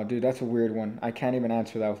 I don't know, dude, that's a weird one. I can't even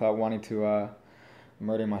answer that without wanting to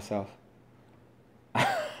murder myself.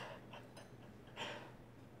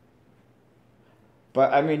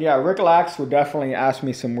 But, I mean, yeah, Rick Lax would definitely ask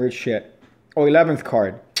me some weird shit. Oh, 11th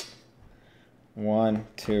card. 1,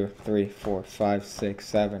 2, 3, 4, 5, 6,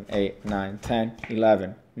 7, 8, 9, 10,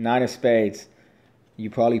 11. 9 of spades. You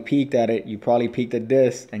probably peeked at it. You probably peeked at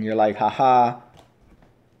this. And you're like, haha.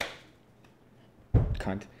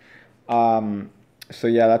 Cunt. So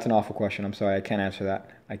yeah, that's an awful question. I'm sorry, I can't answer that.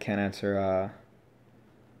 I can't answer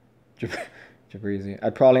Jabrizi.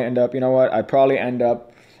 I'd probably end up, you know what? I'd probably end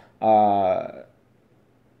up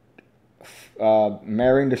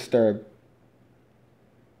marrying Disturbed,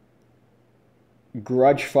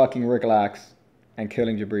 grudge fucking Rick Lax, and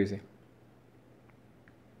killing Jabrizi.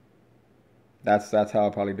 That's how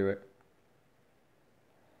I'll probably do it.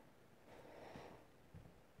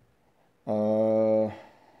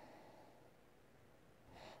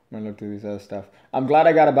 I'm gonna look through these other stuff. I'm glad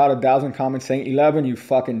I got about 1,000 comments saying 11, you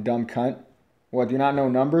fucking dumb cunt. What, do you not know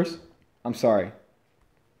numbers? I'm sorry.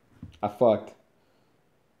 I fucked.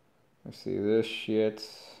 Let's see this shit.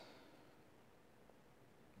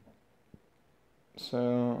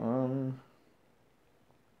 So,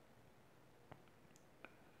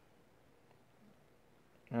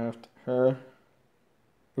 after her.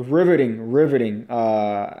 Riveting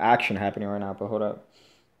action happening right now, but hold up.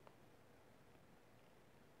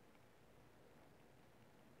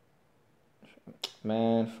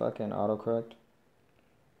 Man, fucking autocorrect.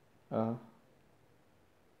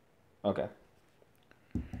 Okay.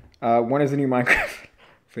 When is the new Minecraft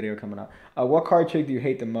video coming out? What card trick do you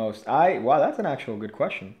hate the most? Wow, that's an actual good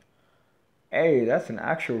question. Hey, that's an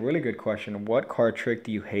actual really good question. What card trick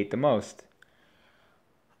do you hate the most?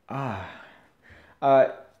 Ah, uh,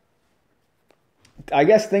 I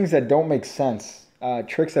guess things that don't make sense,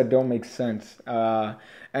 tricks that don't make sense.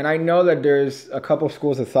 And I know that there's a couple of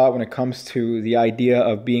schools of thought when it comes to the idea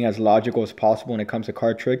of being as logical as possible when it comes to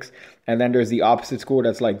card tricks. And then there's the opposite school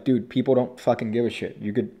that's like, dude, people don't fucking give a shit.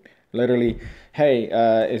 You could literally, hey,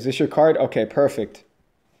 is this your card? Okay, perfect.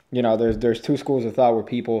 You know, there's two schools of thought where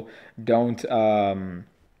people don't,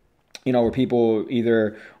 where people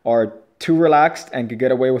either are too relaxed and could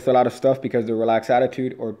get away with a lot of stuff because of their relaxed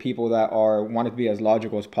attitude, or people that are want to be as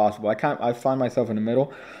logical as possible. I find myself in the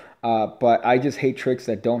middle, but I just hate tricks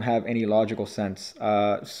that don't have any logical sense.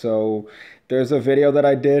 So there's a video that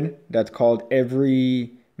I did that's called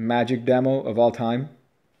 "Every Magic Demo of All Time."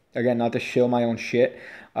 Again, not to shill my own shit,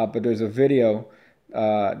 but there's a video.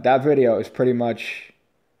 That video is pretty much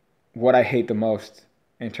what I hate the most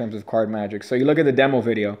in terms of card magic. So you look at the demo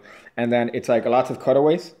video, and then it's like lots of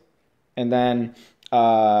cutaways, and then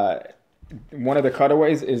one of the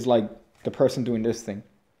cutaways is like the person doing this thing,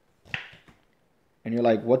 and you're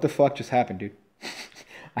like, "What the fuck just happened, dude?"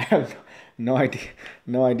 I have no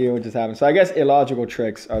idea what just happened. So I guess illogical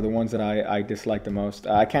tricks are the ones that I dislike the most.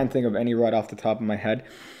 I can't think of any right off the top of my head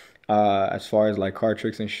as far as like card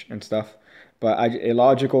tricks and stuff. But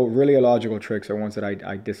really illogical tricks are ones that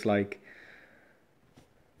I dislike.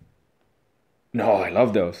 No, I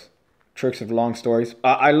love those. Tricks of long stories.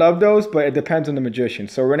 I love those, but it depends on the magician.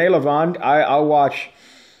 So Rene Lavande, I'll watch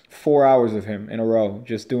 4 hours of him in a row,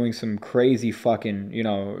 just doing some crazy fucking,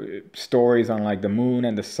 stories on like the moon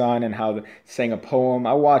and the sun and how saying a poem.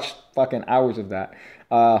 I watched fucking hours of that.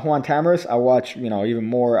 Juan Tamariz, I watch, even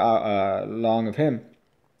more long of him.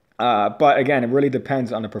 But again, it really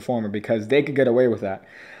depends on the performer because they could get away with that.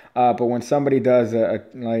 But when somebody does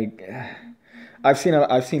like, I've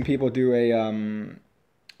seen people do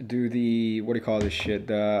do the, what do you call this shit,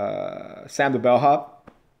 the Sam the Bellhop,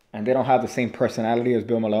 and they don't have the same personality as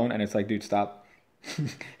Bill Malone, and it's like, dude, stop,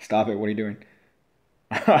 stop it. What are you doing?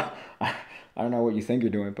 I don't know what you think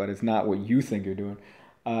you're doing, but it's not what you think you're doing.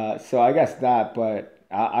 So I guess that, but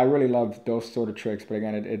I really love those sort of tricks. But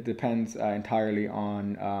again, it depends entirely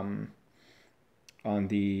on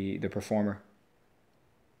the performer.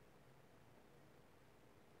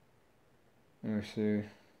 Let me see.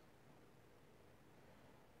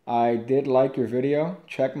 I did like your video.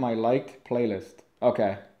 Check my liked playlist.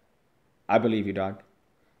 Okay. I believe you, dog.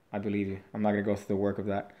 I believe you. I'm not gonna go through the work of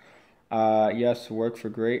that. Yes, work for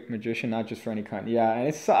great magician, not just for any kind. Yeah, and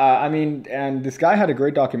it's I mean, and this guy had a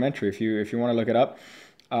great documentary. If you want to look it up,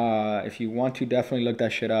 if you want to definitely look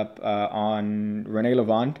that shit up on Rene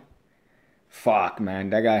Lavande. Fuck, man,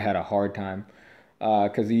 that guy had a hard time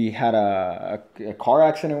because he had a car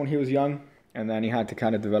accident when he was young, and then he had to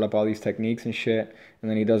kind of develop all these techniques and shit. And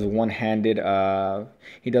then he does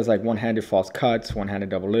like one-handed false cuts, one-handed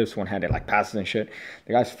double lifts, one-handed like passes and shit.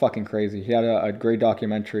 The guy's fucking crazy. He had a great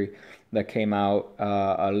documentary that came out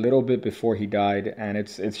a little bit before he died, and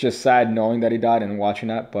it's just sad knowing that he died and watching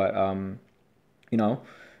that. But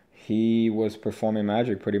he was performing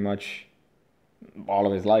magic pretty much all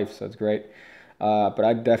of his life, so it's great. But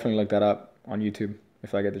I'd definitely look that up on YouTube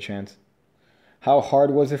if I get the chance. How hard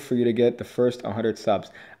was it for you to get the first 100 subs?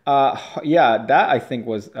 Yeah, that I think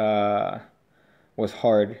was hard.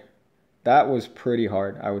 That was pretty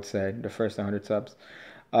hard, I would say, the first 100 subs.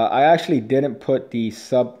 I actually didn't put the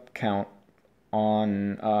sub count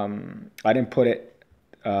on. I didn't put it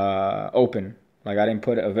open. Like I didn't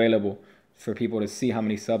put it available for people to see how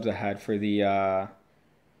many subs I had for a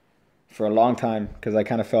long time because I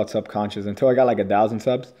kind of felt subconscious until I got like 1,000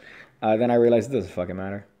 subs. Then I realized it doesn't fucking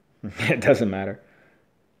matter. It doesn't matter.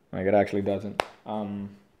 Like it actually doesn't.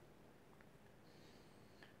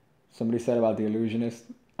 Somebody said about the illusionist.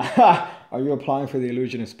 Are you applying for the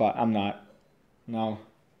illusionist spot? I'm not. No.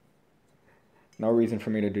 No reason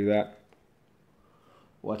for me to do that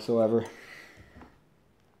whatsoever.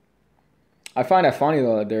 I find that funny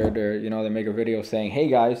though that they make a video saying, "Hey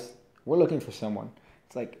guys, we're looking for someone."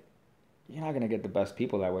 It's like you're not gonna get the best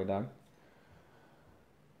people that way, dog.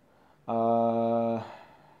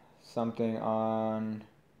 Something on.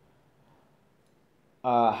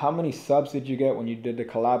 How many subs did you get when you did the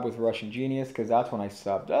collab with Russian Genius? Because that's when I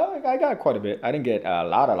subbed. I got quite a bit. I didn't get a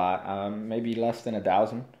lot. Maybe less than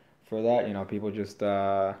 1,000 for that. People just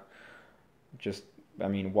I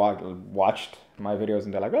mean, watched my videos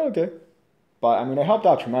and they're like, oh, okay. But I mean, it helped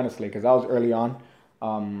out tremendously because I was early on.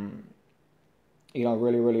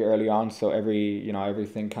 Really, really early on. So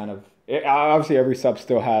everything kind of. Obviously, every sub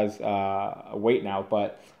still has a weight now,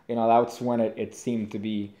 but that's when it seemed to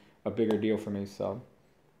be a bigger deal for me. So.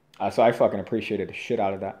 So I fucking appreciated the shit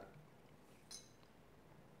out of that.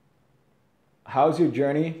 How's your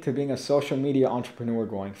journey to being a social media entrepreneur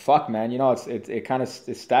going? Fuck, man. You know, it kind of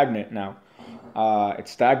is stagnant now.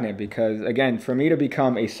 It's stagnant because, again, for me to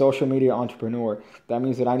become a social media entrepreneur, that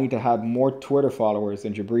means that I need to have more Twitter followers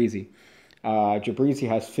than Jabrizi. Jabrizi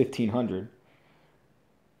has 1,500.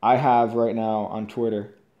 I have right now on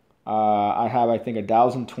Twitter, I have, I think,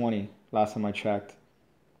 1,020 last time I checked.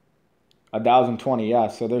 1,020, yeah.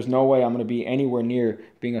 So there's no way I'm going to be anywhere near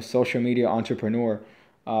being a social media entrepreneur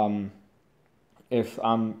if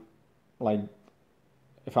I'm like,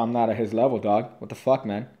 if I'm not at his level, dog. What the fuck,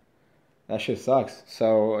 man? That shit sucks.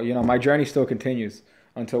 So, you know, my journey still continues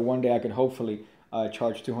until one day I could hopefully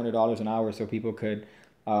charge $200 an hour so people could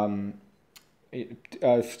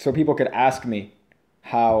ask me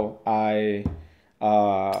how I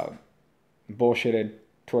bullshitted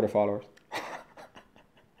Twitter followers.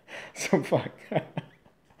 So fuck.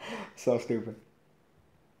 So stupid.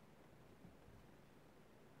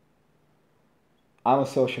 I'm a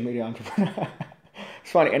social media entrepreneur.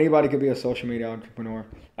 It's funny, anybody could be a social media entrepreneur.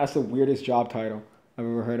 That's the weirdest job title I've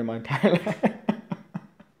ever heard in my entire life.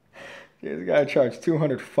 This guy charged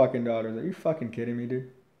 $200 fucking dollars. Are you fucking kidding me,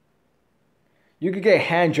 dude? You could get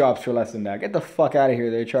hand jobs for less than that. Get the fuck out of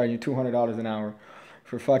here. They're charging you $200 an hour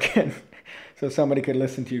for fucking... So somebody could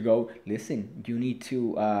listen to you go, listen, you need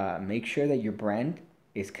to make sure that your brand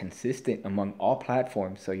is consistent among all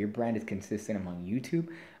platforms. So your brand is consistent among YouTube,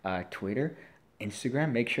 Twitter,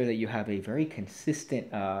 Instagram. Make sure that you have a very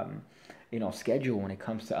consistent, schedule when it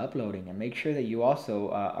comes to uploading, and make sure that you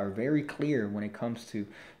also are very clear when it comes to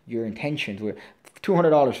your intentions. With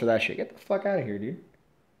 $200 for that shit, get the fuck out of here, dude.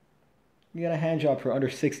 You got a hand job for under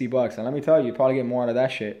 $60, and let me tell you, you probably get more out of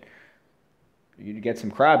that shit. You'd get some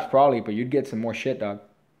crabs probably, but you'd get some more shit, dog.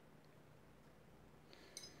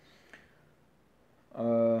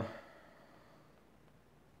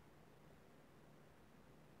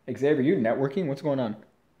 Xavier, you networking? What's going on?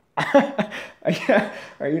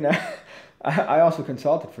 Are you not? I also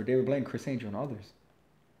consulted for David Blaine, Chris Angel, and others.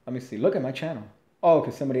 Let me see. Look at my channel. Oh,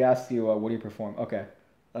 because somebody asked you, what do you perform? Okay.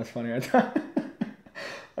 That's funny. I'm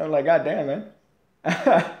like, God damn,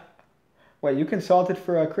 man. Wait, you consulted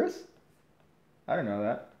for Chris? I didn't know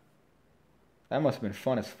that. That must have been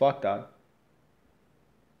fun as fuck, dog.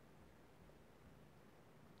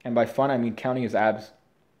 And by fun, I mean counting his abs.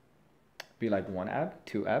 Be like 1 ab,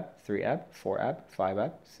 2 ab, 3 ab, 4 ab, 5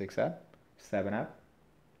 ab, 6 ab, 7 ab.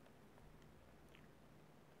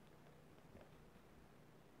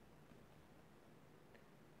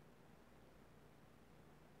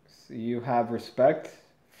 So you have respect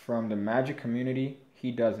from the magic community.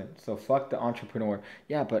 He doesn't. So fuck the entrepreneur.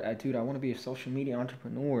 Yeah, but dude, I want to be a social media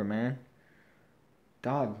entrepreneur, man.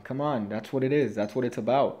 Dog, come on. That's what it is. That's what it's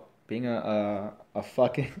about. Being a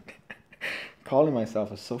fucking... calling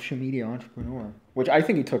myself a social media entrepreneur. Which I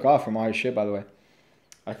think he took off from all his shit, by the way.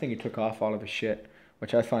 I think he took off all of his shit,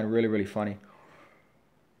 which I find really, really funny.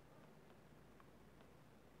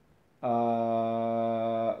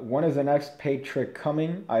 When is the next paid trick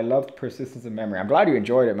coming? I loved persistence of memory. I'm glad you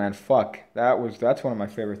enjoyed it, man. Fuck. That's one of my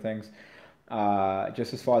favorite things.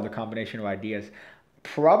 Just as far as the combination of ideas.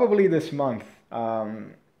 Probably this month.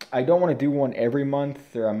 I don't want to do one every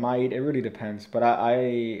month, or I might. It really depends. But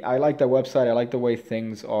I like that website. I like the way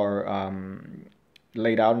things are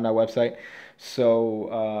laid out on that website. So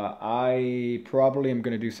I probably am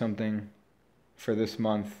going to do something for this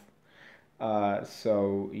month.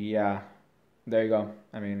 So yeah, there you go.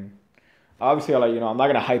 I mean, obviously, I'm not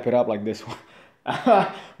going to hype it up like this one.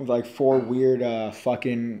 With like 4 weird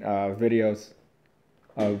fucking videos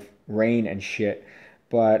of rain and shit.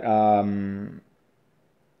 But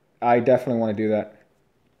I definitely want to do that.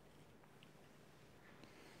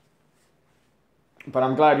 But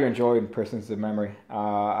I'm glad you enjoyed Persons of Memory.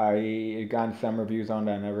 I got some reviews on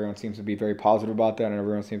that, and everyone seems to be very positive about that, and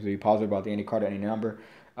everyone seems to be positive about the any card at any number,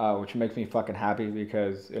 which makes me fucking happy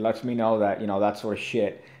because it lets me know that, that sort of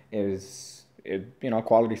shit is,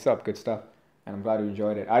 quality stuff, good stuff. And I'm glad you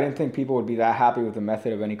enjoyed it. I didn't think people would be that happy with the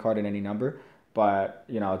method of any card at any number, but,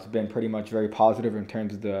 it's been pretty much very positive in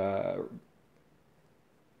terms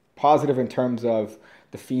of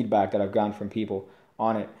the feedback that I've gotten from people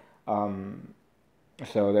on it.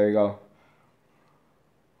 So there you go.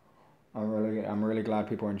 I'm really glad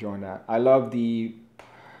people are enjoying that. I love the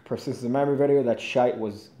Persistence of Memory video. That shite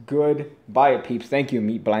was good. Buy it, peeps. Thank you,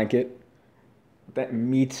 Meat Blanket. That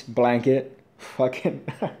Meat Blanket. Fucking.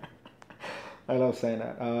 I love saying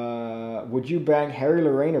that. Would you bang Harry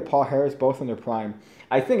Lorraine or Paul Harris both in their prime?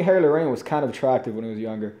 I think Harry Lorraine was kind of attractive when he was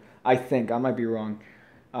younger. I think. I might be wrong.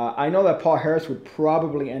 I know that Paul Harris would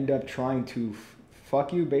probably end up trying to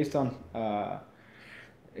fuck you based on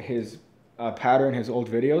his pattern, his old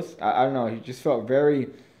videos. I don't know. He just felt very,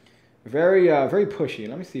 very pushy.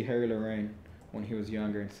 Let me see Harry Lorraine when he was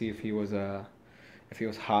younger and see if he was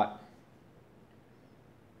hot.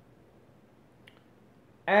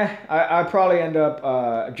 I'd probably end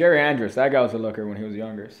up Jerry Andrus. That guy was a looker when he was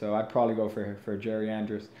younger, so I'd probably go for Jerry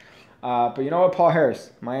Andrus. But you know what, Paul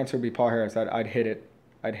Harris. My answer would be Paul Harris. I'd hit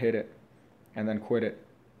it, and then quit it.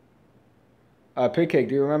 Pig Cake,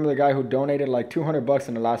 do you remember the guy who donated like $200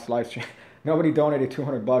 in the last live stream? Nobody donated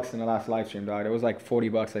 $200 in the last live stream, dog. It was like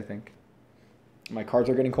 $40, I think. My cards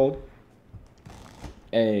are getting cold.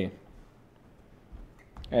 Hey.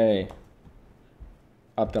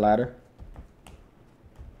 Up the ladder.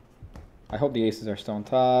 I hope the aces are still on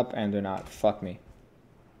top, and they're not. Fuck me.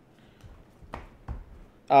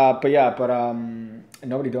 But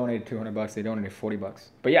nobody donated $200. They donated $40.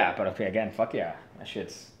 But yeah, but okay, again, fuck yeah, that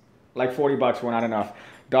shit's like $40 were not enough,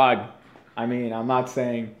 dog. I mean, I'm not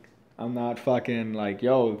fucking like,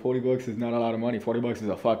 yo, $40 is not a lot of money. $40 is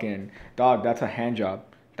a fucking dog. That's a hand job.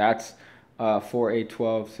 That's 4, 8,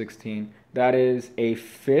 12, 16. That is a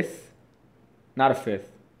fifth, not a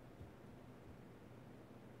fifth.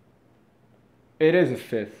 It is a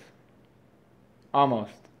fifth.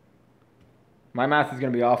 Almost. My math is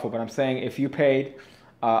going to be awful, but I'm saying if you paid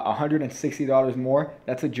 $160 more,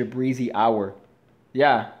 that's a Jabrizi hour.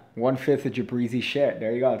 Yeah, 1/5 of Jabrizi shit.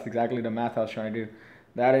 There you go. That's exactly the math I was trying to do.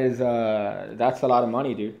 That is, that's a lot of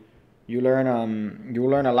money, dude. You learn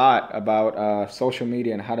a lot about social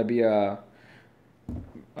media and how to be I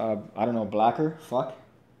don't know, blacker? Fuck.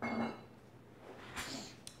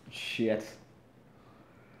 Shit.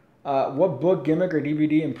 What book, gimmick, or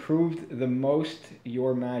DVD improved the most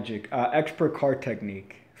your magic? Expert card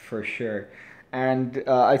technique, for sure. And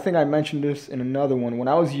I think I mentioned this in another one. When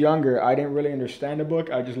I was younger, I didn't really understand the book.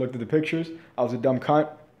 I just looked at the pictures. I was a dumb cunt.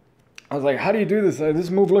 I was like, how do you do this? This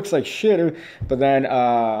move looks like shit. But then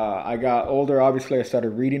I got older, obviously. I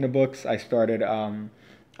started reading the books. I started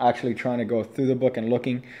actually trying to go through the book and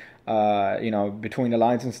looking, between the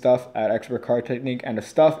lines and stuff at expert card technique. And the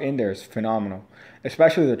stuff in there is phenomenal.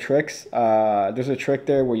 Especially the tricks. There's a trick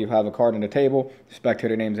there where you have a card on the table,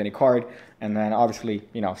 spectator names any card, and then obviously,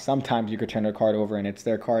 sometimes you could turn the card over and it's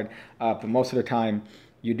their card, but most of the time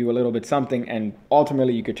you do a little bit something, and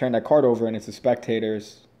ultimately you could turn that card over and it's the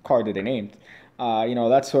spectator's card that they named.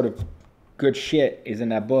 That sort of good shit is in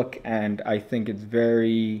that book, and I think it's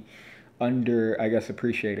very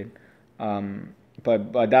appreciated.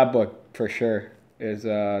 But that book for sure is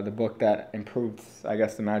the book that improved,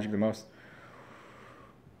 the magic the most.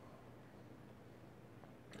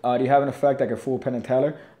 Do you have an effect that can fool Penn and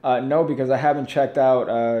Teller? No, because I haven't checked out,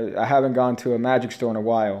 I haven't gone to a magic store in a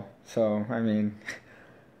while. So, I mean,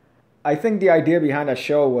 I think the idea behind that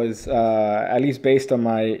show was, at least based on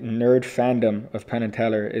my nerd fandom of Penn and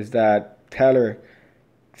Teller, is that Teller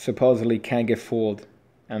supposedly can't get fooled.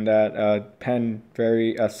 And that Penn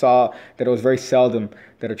saw that it was very seldom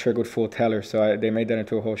that a trick would fool Teller. So they made that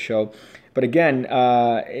into a whole show. But again,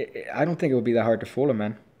 I don't think it would be that hard to fool him,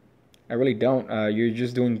 man. I really don't. You're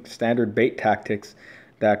just doing standard bait tactics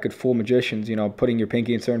that could fool magicians, putting your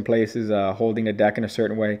pinky in certain places, holding the deck in a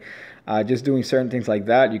certain way. Just doing certain things like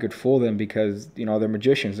that, you could fool them because, they're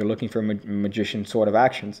magicians. They're looking for magician sort of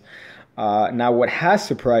actions. Now, what has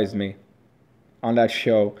surprised me on that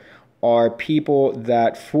show are people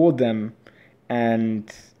that fooled them,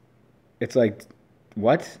 and it's like,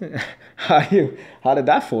 what? How did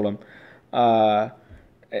that fool them?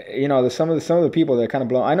 Some of the people that kind of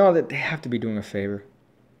blow. I know that they have to be doing a favor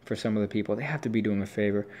for some of the people. They have to be doing a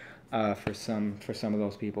favor for some of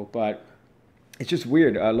those people. But it's just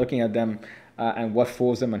weird looking at them and what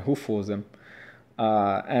fools them and who fools them.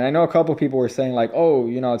 And I know a couple of people were saying like, oh,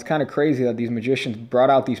 it's kind of crazy that these magicians brought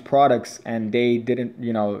out these products and they didn't,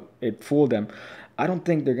 it fooled them. I don't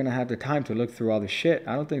think they're going to have the time to look through all the shit.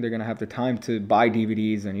 I don't think they're going to have the time to buy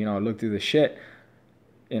DVDs and, look through the shit,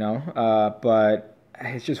 but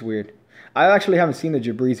it's just weird. I actually haven't seen the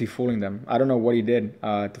Jabrizi fooling them. I don't know what he did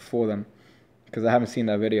to fool them because I haven't seen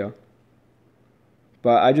that video.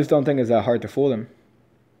 But I just don't think it's that hard to fool them.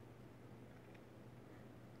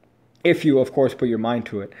 If you, of course, put your mind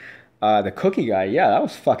to it. The cookie guy, yeah, that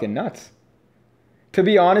was fucking nuts. To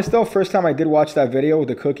be honest, though, first time I did watch that video with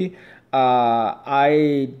the cookie,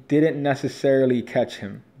 I didn't necessarily catch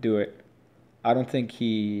him do it. I don't think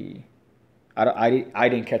he... I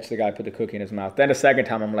didn't catch the guy put the cookie in his mouth. Then the second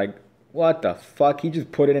time, I'm like, what the fuck? He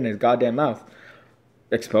just put it in his goddamn mouth.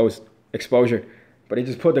 Exposure. But he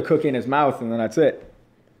just put the cookie in his mouth, and then that's it.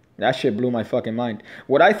 That shit blew my fucking mind.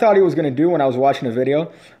 What I thought he was going to do when I was watching the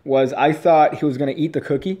video was I thought he was going to eat the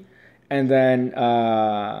cookie, and then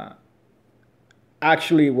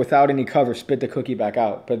actually, without any cover, spit the cookie back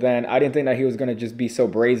out. But then I didn't think that he was gonna just be so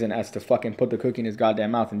brazen as to fucking put the cookie in his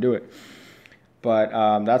goddamn mouth and do it. But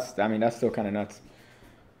that's still kind of nuts.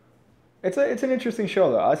 It's an interesting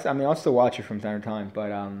show though. I'll still watch it from time to time,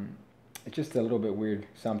 but it's just a little bit weird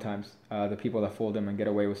sometimes. The people that fool them and get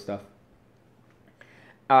away with stuff.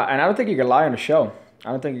 And I don't think you can lie on the show.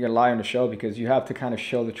 I don't think you can lie on the show because you have to kind of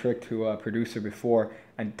show the trick to a producer before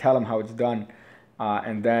and tell them how it's done,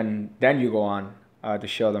 and then you go on to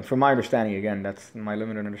show them. From my understanding, again, that's my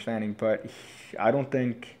limited understanding, but I don't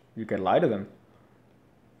think you can lie to them.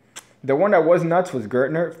 The one that was nuts was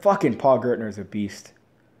Gertner. Fucking Paul Gertner is a beast.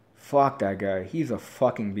 Fuck that guy. He's a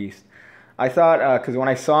fucking beast. I thought, because when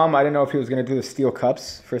I saw him, I didn't know if he was going to do the steel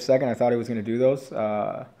cups for a second. I thought he was going to do those.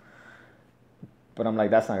 But I'm like,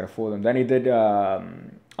 that's not going to fool them. Then he did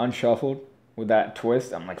unshuffled with that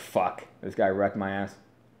twist. I'm like, fuck. This guy wrecked my ass.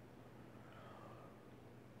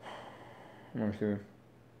 Let me see.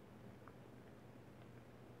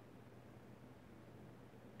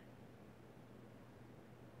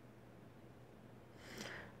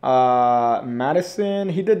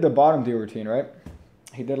 Matteson, he did the bottom deal routine, right?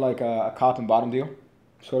 He did like a cop and bottom deal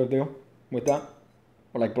sort of deal with that.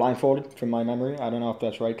 Or like blindfolded from my memory. I don't know if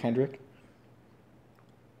that's right, Kendrick.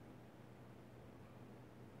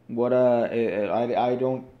 What I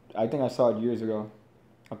think I saw it years ago.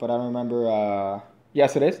 But I don't remember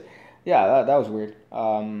yes it is. Yeah, that was weird.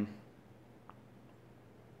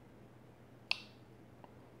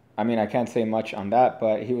 I mean, I can't say much on that,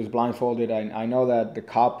 but he was blindfolded. I know that the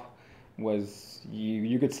cop was,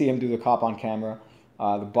 you could see him do the cop on camera.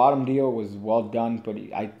 The bottom deal was well done, but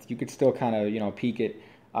you could still kind of, peek it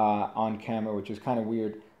on camera, which is kind of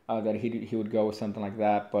weird that he would go with something like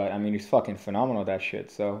that. But, I mean, he's fucking phenomenal at that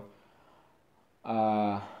shit, so.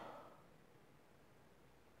 At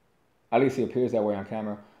least he appears that way on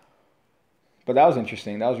camera. But that was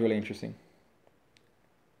interesting. That was really interesting.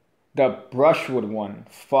 The Brushwood one.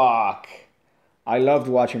 Fuck. I loved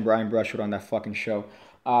watching Brian Brushwood on that fucking show.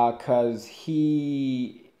 Because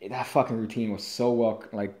that fucking routine was so well,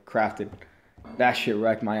 like, crafted. That shit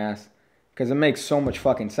wrecked my ass. Because it makes so much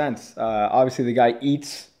fucking sense. Obviously, the guy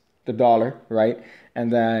eats the dollar, right?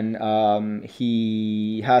 And then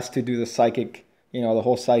he has to do the psychic, the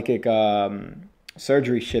whole psychic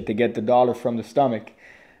surgery shit to get the dollar from the stomach.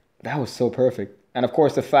 That was so perfect. And of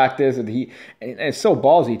course, the fact is that it's so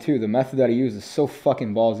ballsy too. The method that he used is so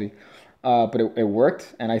fucking ballsy. But it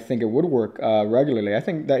worked, and I think it would work regularly. I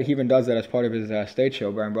think that he even does that as part of his stage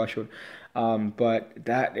show, Brian Brushwood. But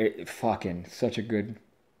fucking such an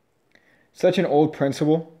old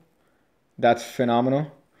principle. That's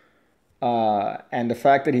phenomenal. And the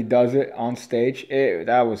fact that he does it on stage,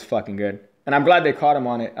 that was fucking good. And I'm glad they caught him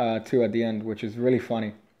on it too at the end, which is really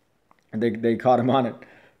funny. And they caught him on it.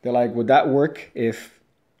 They're like, would that work if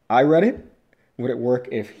I read it? Would it work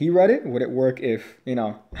if he read it? Would it work if,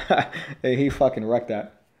 he fucking wrecked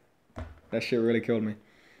that. That shit really killed me.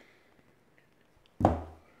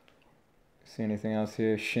 See anything else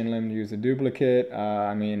here? Shinlim used a duplicate.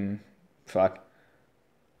 Fuck.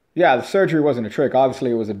 Yeah, the surgery wasn't a trick. Obviously,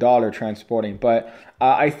 it was a dollar transporting. But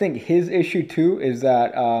I think his issue, too, is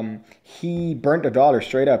that he burnt the dollar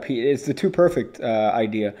straight up. It's the too perfect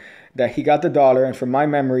idea. That he got the dollar, and from my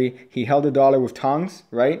memory, he held the dollar with tongs,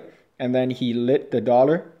 right? And then he lit the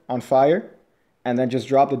dollar on fire, and then just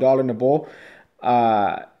dropped the dollar in the bowl.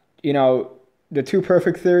 The too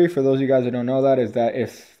perfect theory, for those of you guys that don't know that, is that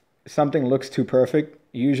if something looks too perfect,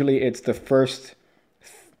 usually it's the first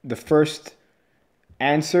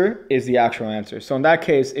answer is the actual answer. So in that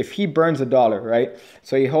case, if he burns the dollar, right?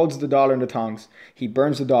 So he holds the dollar in the tongs, he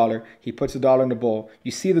burns the dollar, he puts the dollar in the bowl,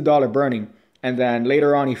 you see the dollar burning, and then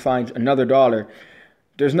later on he finds another dollar.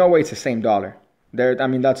 There's no way it's the same dollar.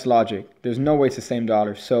 That's logic. There's no way it's the same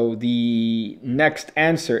dollar. So the next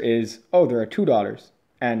answer is, there are $2.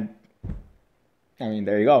 And,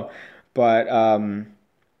 there you go. But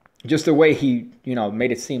just the way he,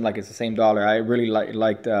 made it seem like it's the same dollar, I really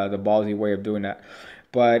liked the ballsy way of doing that.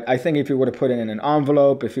 But I think if he would have put it in an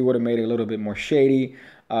envelope, if he would have made it a little bit more shady,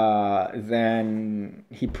 then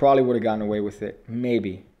he probably would have gotten away with it.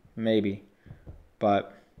 Maybe.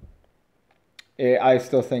 But I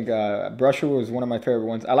still think Brushwood was one of my favorite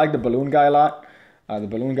ones. I like the balloon guy a lot. The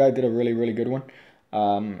balloon guy did a really, really good one.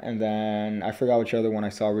 And then I forgot which other one I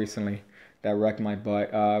saw recently that wrecked my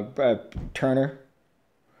butt.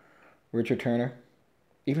 Richard Turner.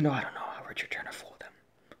 Even though I don't know how Richard Turner fooled them.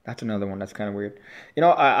 That's another one that's kind of weird.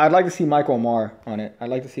 I'd like to see Michael Amar on it. I'd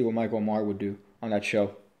like to see what Michael Amar would do on that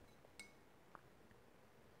show.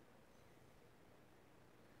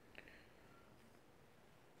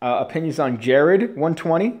 Opinions on Jared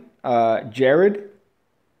 120. Jared,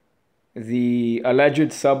 the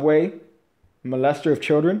alleged subway molester of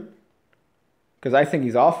children, because I think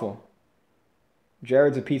he's awful.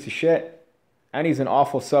 Jared's a piece of shit, and he's an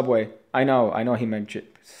awful subway. I know he meant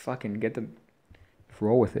shit. Fucking get the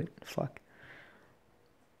roll with it. Fuck.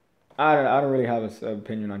 I don't really have an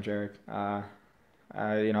opinion on Jared. I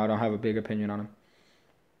don't have a big opinion on him.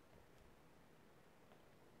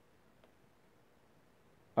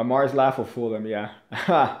 Amar's laugh will fool them. Yeah,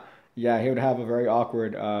 yeah. He would have a very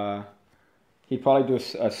awkward. He'd probably do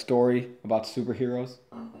a story about superheroes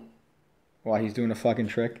while he's doing a fucking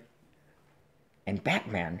trick. And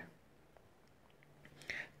Batman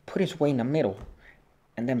put his way in the middle,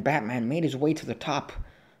 and then Batman made his way to the top.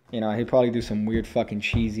 He'd probably do some weird fucking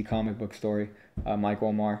cheesy comic book story. Michael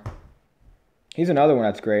Amar. He's another one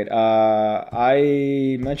that's great.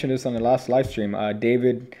 I mentioned this on the last live stream.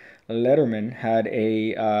 David Letterman had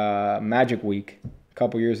a Magic Week a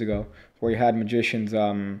couple years ago where he had magicians.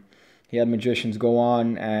 He had magicians go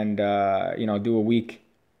on and do a week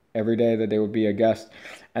every day that they would be a guest.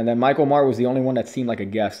 And then Michael Amar was the only one that seemed like a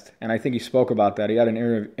guest. And I think he spoke about that. He had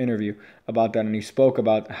an interview about that, and he spoke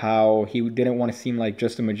about how he didn't want to seem like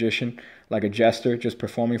just a magician, like a jester, just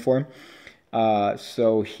performing for him.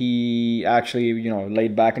 So he actually,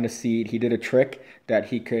 laid back in the seat. He did a trick that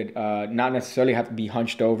he could not necessarily have to be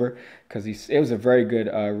hunched over, because it was a very good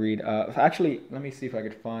read. Actually, let me see if I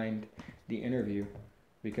could find the interview,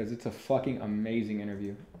 because it's a fucking amazing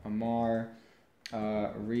interview. Amar,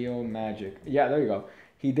 Real Magic. Yeah, there you go.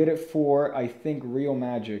 He did it for, I think, Real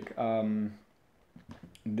Magic.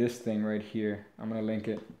 This thing right here. I'm going to link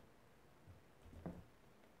it.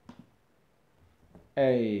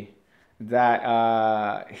 Hey,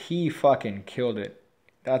 he fucking killed it.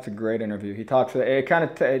 That's a great interview. He talks, it kind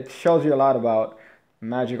of, it shows you a lot about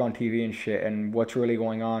magic on TV and shit, and what's really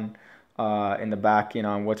going on in the back,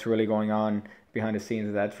 and what's really going on behind the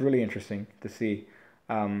scenes. That's really interesting to see.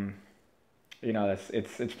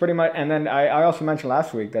 It's pretty much. And then I also mentioned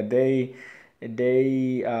last week that they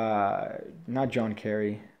not John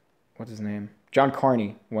Kerry, what's his name? John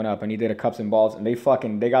Carney went up and he did a cups and balls, and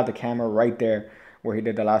they got the camera right there where he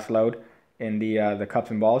did the last load in the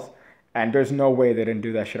cups and balls, and there's no way they didn't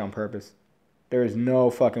do that shit on purpose. There is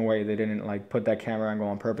no fucking way they didn't put that camera and go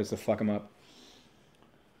on purpose to fuck him up.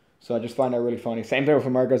 So I just find that really funny. Same thing with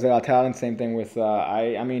America's Got Talent. Same thing with,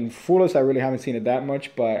 Foolish, I really haven't seen it that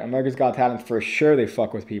much. But America's Got Talent, for sure, they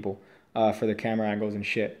fuck with people for the camera angles and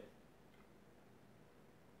shit.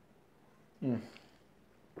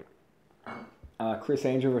 Chris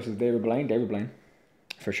Angel versus David Blaine. David Blaine,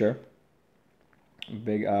 for sure.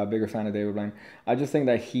 Bigger fan of David Blaine. I just think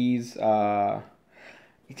that he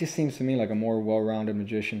just seems to me like a more well-rounded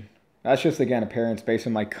magician. That's just, again, appearance based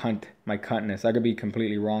on my cuntness. I could be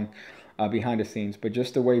completely wrong behind the scenes, but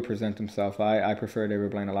just the way he presents himself, I prefer David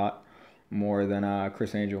Blaine a lot more than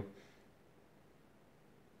Chris Angel.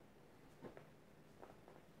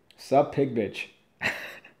 Sub Pig Bitch.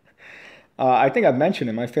 I think I've mentioned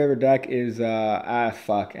it. My favorite deck is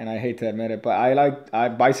fuck, and I hate to admit it,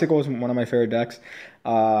 but Bicycle is one of my favorite decks.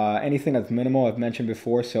 Anything that's minimal, I've mentioned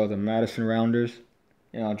before. So the Matteson Rounders,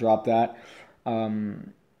 drop that.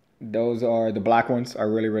 Those are the black ones are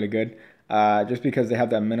really, really good. Just because they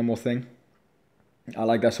have that minimal thing. I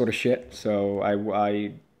like that sort of shit. So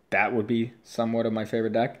that would be somewhat of my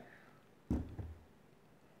favorite deck.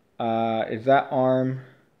 Is that arm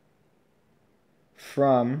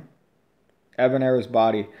from Evan Era's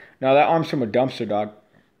body? No, that arm's from a dumpster, dog.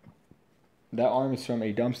 That arm is from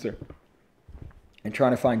a dumpster. And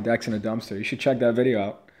trying to find decks in a dumpster. You should check that video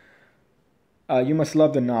out. You must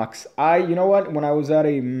love the Knox. You know what? When I was at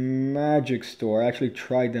a magic store, I actually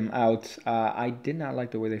tried them out. I did not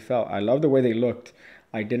like the way they felt. I love the way they looked.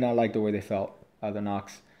 I did not like the way they felt, the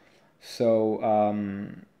Knox. So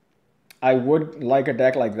I would like a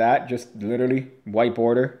deck like that, just literally white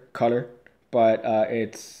border, color. But they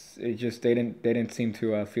didn't seem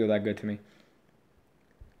to feel that good to me.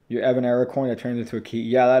 Your Evan Era coin that turns into a key.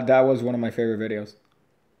 Yeah, that was one of my favorite videos.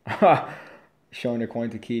 Showing the coin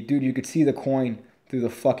to key. Dude, you could see the coin through the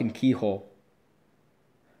fucking keyhole.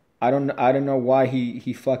 I don't know why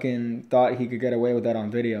he fucking thought he could get away with that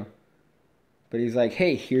on video. But he's like,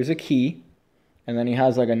 hey, here's a key. And then he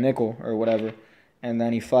has like a nickel or whatever. And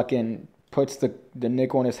then he fucking puts the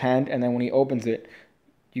nickel in his hand. And then when he opens it,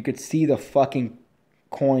 you could see the fucking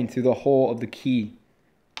coin through the hole of the key.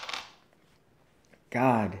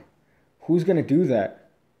 God, who's going to do that?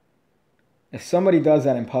 If somebody does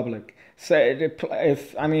that in public... on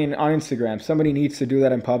Instagram, somebody needs to do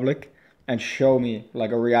that in public and show me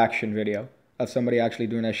like a reaction video of somebody actually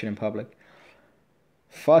doing that shit in public.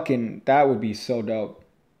 Fucking, that would be so dope.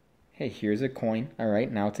 Hey, here's a coin. All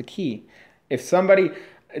right, now it's a key. If somebody's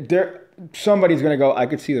gonna go, I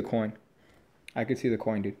could see the coin. I could see the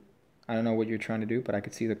coin, dude. I don't know what you're trying to do, but I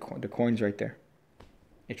could see the coin's right there.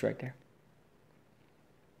 It's right there.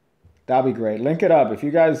 That'd be great. Link it up.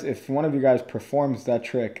 If one of you guys performs that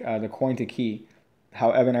trick, the coin to key,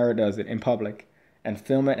 how Evan Era does it in public, and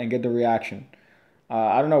film it and get the reaction.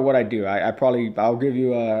 I don't know what I do. I'll give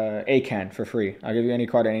you a can for free. I'll give you any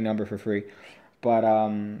card, any number for free. But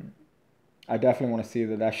I definitely want to see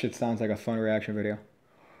that. That shit sounds like a fun reaction video.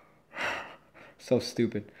 So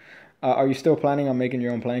stupid. Are you still planning on making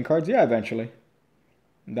your own playing cards? Yeah, eventually.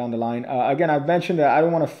 Down the line. Again, I've mentioned that I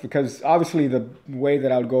don't want to, because obviously the way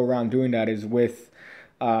that I would go around doing that is with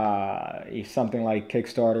something like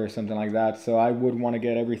Kickstarter or something like that. So I would want to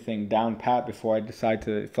get everything down pat before I decide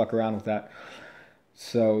to fuck around with that.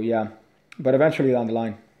 So yeah, but eventually down the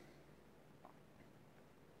line.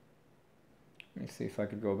 Let me see if I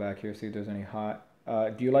could go back here, see if there's any hot.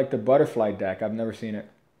 Do you like the butterfly deck? I've never seen it.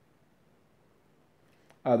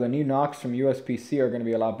 The new knocks from USPC are going to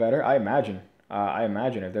be a lot better. I imagine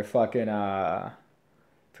if they're fucking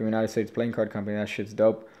from United States Playing Card Company, that shit's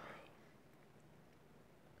dope.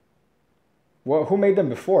 Well, who made them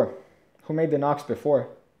before? Who made the knocks before?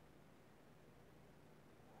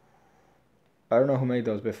 I don't know who made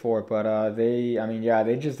those before, but they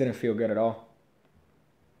just didn't feel good at all.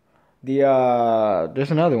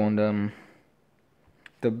 There's another one,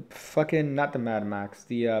 the fucking, not the Mad Max,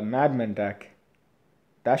 the Madman deck.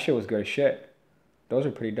 That shit was good as shit. Those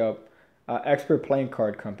are pretty dope. Expert Playing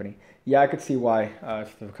Card Company. Yeah, I could see why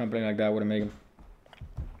if a company like that would have made them.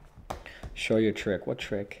 Show you a trick. What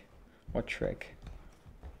trick? What trick?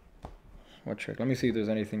 What trick? Let me see if there's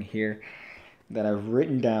anything here that I've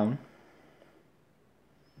written down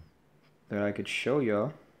that I could show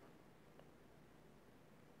y'all.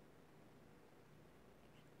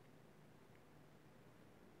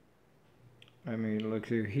 Let me look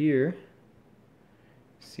through here.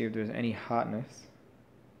 See if there's any hotness.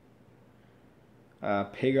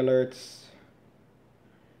 Pig alerts,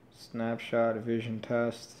 snapshot, vision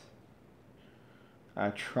test,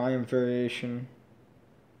 triumph variation,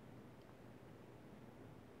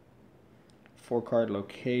 4-card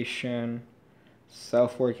location,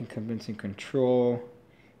 self-working convincing control,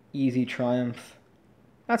 easy triumph.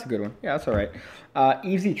 That's a good one. Yeah, that's all right.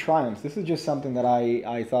 Easy triumphs. This is just something that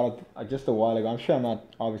I thought of just a while ago. I'm sure I'm not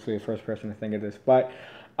obviously the first person to think of this, but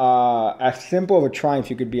as simple of a triumph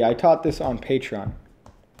you could be. I taught this on Patreon.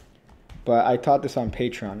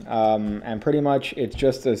 And pretty much it's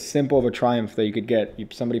just as simple of a triumph that you could get.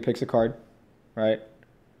 Somebody picks a card, right?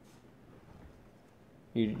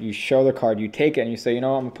 You show the card, you take it, and you say, you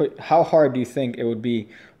know, I'm gonna put. How hard do you think it would be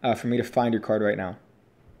for me to find your card right now?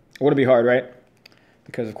 It wouldn't be hard, right?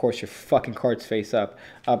 Because of course your fucking cards face up.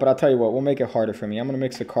 But I'll tell you what, we'll make it harder for me. I'm gonna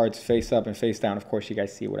mix the cards face up and face down. Of course, you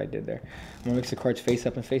guys see what I did there. I'm gonna mix the cards face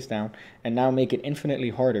up and face down, and now make it infinitely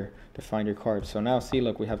harder to find your cards. So now, see,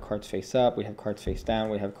 look, we have cards face up, we have cards face down,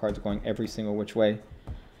 we have cards going every single which way.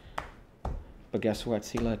 But guess what?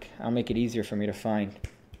 See, look, I'll make it easier for me to find.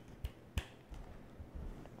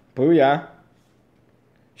 Booyah!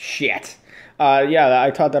 Shit. Yeah,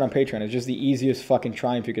 I taught that on Patreon. It's just the easiest fucking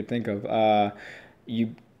triumph you could think of.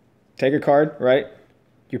 You take a card, right?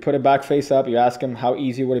 You put it back face up. You ask them how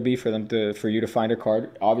easy would it be for you to find a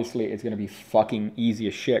card. Obviously, it's gonna be fucking easy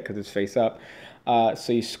as shit because it's face up.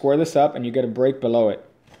 So you square this up and you get a break below it.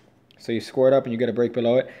 So you square it up and you get a break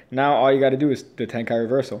below it. Now all you got to do is the Tenkai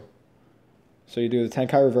reversal. So you do the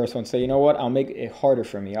Tenkai reversal and say, you know what? I'll make it harder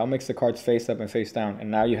for me. I'll mix the cards face up and face down. And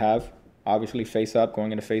now you have obviously face up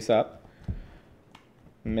going into face up.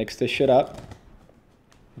 Mix this shit up.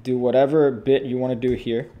 Do whatever bit you want to do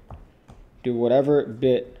here. Do whatever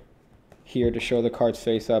bit here to show the cards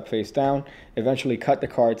face up, face down. Eventually cut the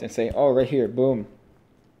cards and say, oh, right here, boom.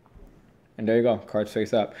 And there you go, cards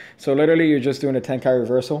face up. So literally you're just doing a Tenkai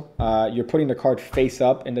reversal. You're putting the card face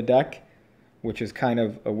up in the deck, which is kind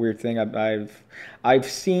of a weird thing. I've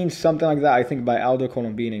seen something like that, I think, by Aldo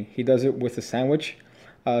Colombini. He does it with a sandwich.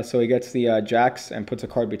 So he gets the jacks and puts a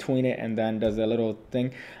card between it and then does a little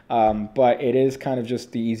thing. But it is kind of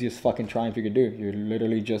just the easiest fucking triumph you could do. You're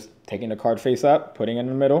literally just taking the card face up, putting it in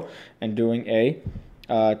the middle, and doing a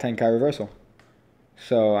Tenkai reversal.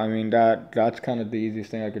 So, I mean, that's kind of the easiest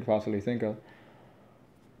thing I could possibly think of.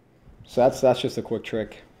 So that's just a quick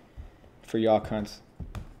trick for y'all cunts.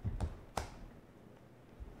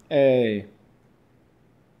 Hey.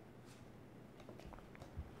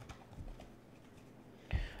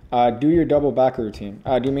 Do your double backer routine.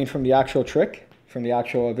 Do you mean from the actual trick? From the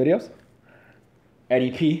actual videos?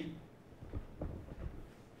 Eddie P.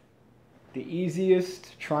 The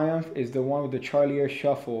easiest triumph is the one with the Charlie Air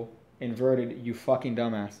shuffle inverted, you fucking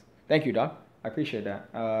dumbass. Thank you, Doc. I appreciate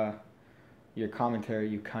that. Your commentary,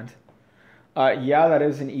 you cunt. Yeah, that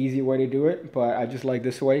is an easy way to do it, but I just like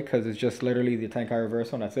this way because it's just literally the Tenkai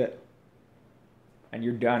reversal and that's it. And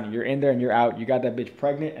you're done. You're in there and you're out. You got that bitch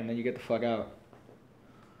pregnant and then you get the fuck out.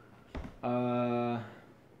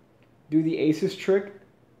 Do the aces trick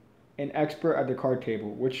an expert at the card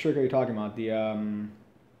table. Which trick are you talking about? The,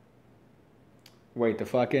 wait, the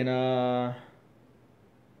fucking,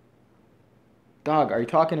 dog, are you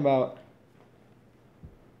talking about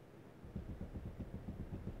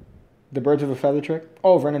the birds of a feather trick?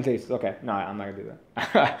 Oh, Vernon's aces. Okay. No, I'm not gonna do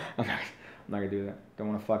that. I'm not gonna do that. Don't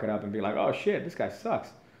want to fuck it up and be like, oh shit, this guy sucks.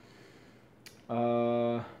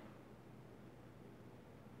 Let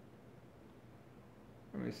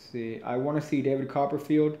me see. I want to see David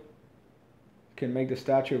Copperfield can make the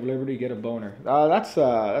Statue of Liberty get a boner. That's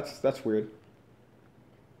weird.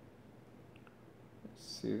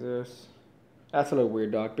 Let's see this. That's a little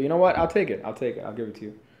weird, dog. But you know what? I'll take it. I'll take it. I'll give it to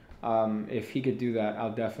you. If he could do that,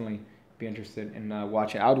 I'll definitely be interested in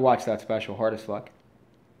watching. I would watch that special. Hard as fuck.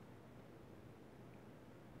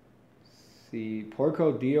 Let's see.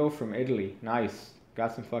 Porco Dio from Italy. Nice.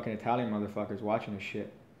 Got some fucking Italian motherfuckers watching this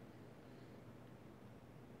shit.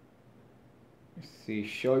 Let's see.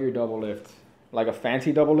 Show your double lift. Like a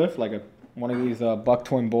fancy double lift? Like one of these buck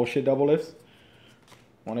twin bullshit double lifts?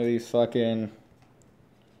 One of these fucking...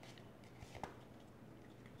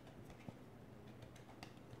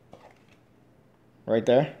 Right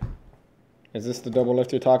there? Is this the double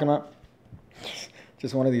lift you're talking about?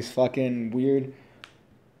 Just one of these fucking weird...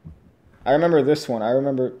 I remember this one. I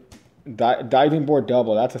remember diving board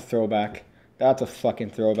double. That's a throwback. That's a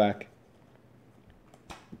fucking throwback.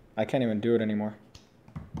 I can't even do it anymore.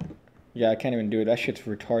 Yeah, I can't even do it. That shit's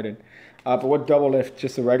retarded. But what double lift?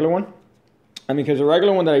 Just a regular one? I mean, because the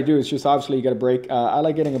regular one that I do is just obviously you get a break. I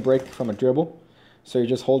like getting a break from a dribble. So you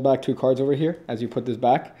just hold back 2 cards over here as you put this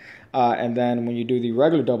back. And then when you do the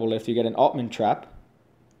regular double lift, you get an Altman trap.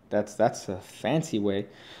 That's a fancy way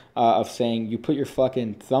of saying you put your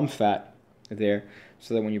fucking thumb fat there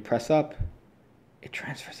so that when you press up, it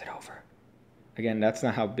transfers it over. Again, that's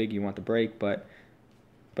not how big you want the break, but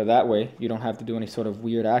that way you don't have to do any sort of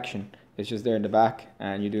weird action. It's just there in the back,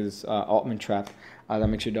 and you do this Altman trap. That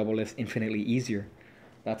makes your double lift infinitely easier.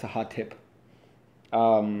 That's a hot tip.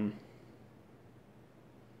 Definitely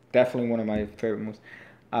one of my favorite moves.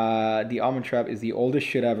 The Almond Trap is the oldest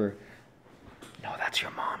shit ever. No, that's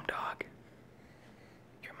your mom, dog.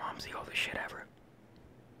 Your mom's the oldest shit ever.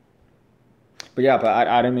 But yeah, but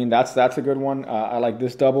I mean, that's a good one. I like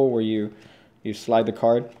this double where you slide the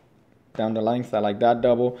card down the length. I like that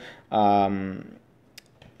double.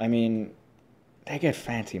 I mean, they get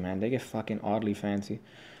fancy, man. They get fucking oddly fancy.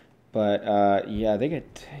 But yeah, you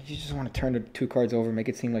just want to turn the 2 cards over, make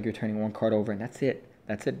it seem like you're turning 1 card over, and that's it.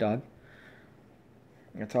 That's it, dog.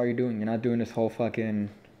 That's all you're doing. You're not doing this whole fucking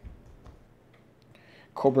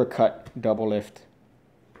Cobra Cut double lift.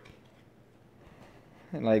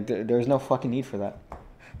 Like, there's no fucking need for that.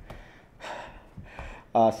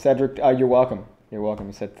 Cedric, you're welcome. You're welcome.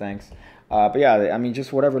 He said thanks. But yeah, I mean,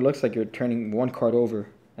 just whatever looks like you're turning 1 card over,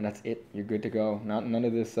 and that's it. You're good to go. None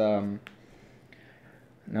of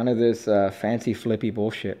this fancy flippy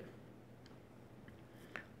bullshit.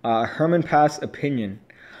 Herman Pass opinion.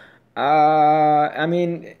 I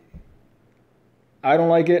mean, I don't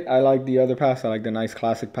like it. I like the other pass. I like the nice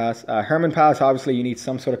classic pass. Herman Pass, obviously, you need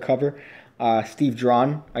some sort of cover. Steve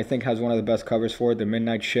Drawn, I think, has one of the best covers for it, the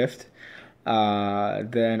Midnight Shift.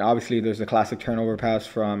 Then, obviously, there's the classic turnover pass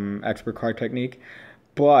from Expert Card Technique.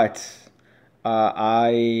 But I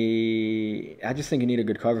just think you need a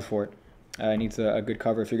good cover for it. It needs a good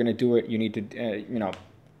cover. If you're going to do it, you need to,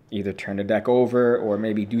 either turn the deck over or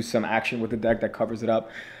maybe do some action with the deck that covers it up.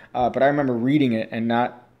 But I remember reading it and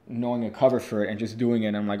not knowing a cover for it and just doing it.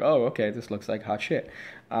 And I'm like, oh, okay, this looks like hot shit.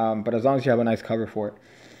 But as long as you have a nice cover for it.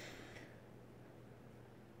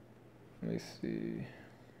 Let me see.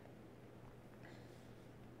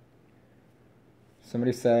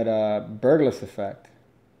 Somebody said Burglas effect.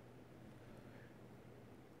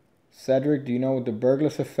 Cedric, do you know what the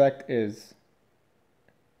Burglas effect is?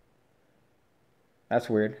 That's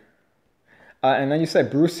weird. And then you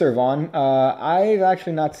said Bruce Servan. I've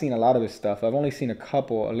actually not seen a lot of his stuff. I've only seen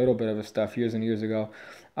a little bit of his stuff years and years ago.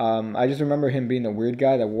 I just remember him being the weird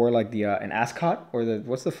guy that wore like an ascot or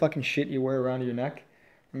what's the fucking shit you wear around your neck?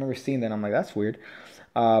 I remember seeing that. I'm like, that's weird.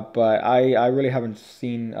 But I really haven't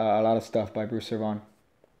seen a lot of stuff by Bruce Servan.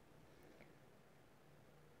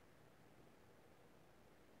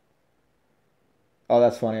 Oh,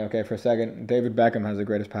 that's funny. Okay, for a second, David Beckham has the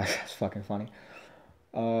greatest pass. That's fucking funny.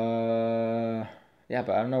 Yeah,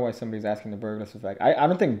 but I don't know why somebody's asking the Burgess effect. I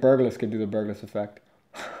don't think Burgess could do the Burgess effect.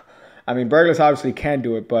 I mean, Burgess obviously can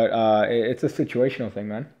do it, but it's a situational thing,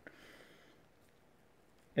 man.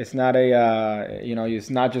 It's not it's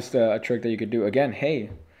not just a trick that you could do. Again,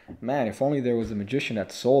 hey, man, if only there was a magician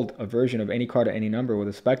that sold a version of any card at any number where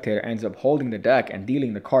the spectator ends up holding the deck and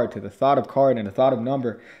dealing the card to the thought of card and the thought of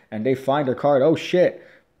number, and they find their card. Oh, shit.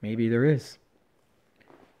 Maybe there is.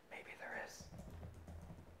 Maybe there is.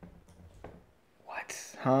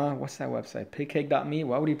 What? Huh? What's that website? Pigcake.me?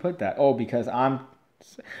 Why would he put that? Oh, because I'm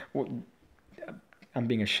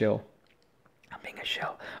being a shill. I'm being a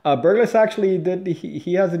shell. Burgess actually did.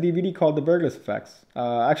 He has a DVD called The Burgess Effects.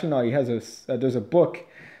 Actually, no, he has there's a book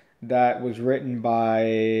that was written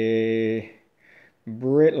by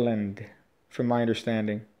Britland, from my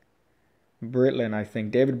understanding. Britland, I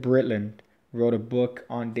think. David Britland wrote a book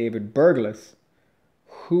on David Burgess,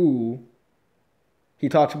 who he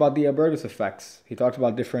talks about the Burgess effects. He talks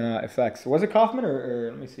about different effects. Was it Kaufman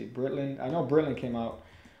or let me see, Britland? I know Britland came out.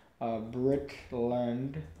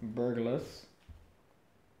 Britland Burgess.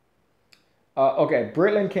 Okay,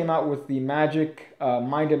 Britland came out with the magic,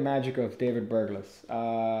 Mind and Magic of David Burgess.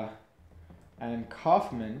 And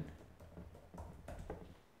Kaufman,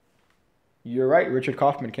 you're right, Richard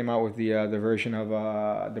Kaufman came out with the version of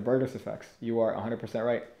the Burgess effects. You are 100%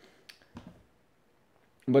 right.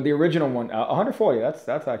 But the original one, 140,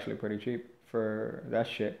 that's actually pretty cheap for that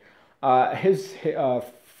shit.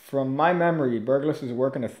 From my memory, Burgess's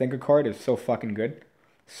work on the Thinker card is so fucking good.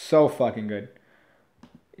 So fucking good.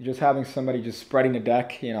 Just having somebody just spreading the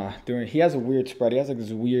deck, he has a weird spread. He has like this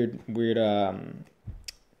weird,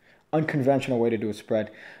 unconventional way to do a spread.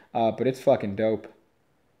 But it's fucking dope.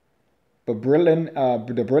 But the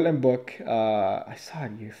Britland book, I saw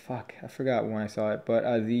it I forgot when I saw it.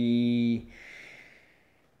 But the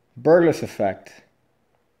Burgess effect,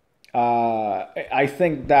 I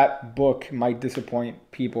think that book might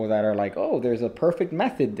disappoint people that are like, oh, there's a perfect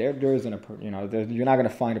method. There isn't you're not going to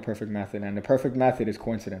find a perfect method, and the perfect method is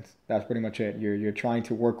coincidence. That's pretty much it. You're trying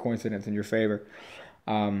to work coincidence in your favor.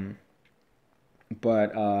 But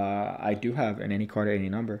I do have an any card at any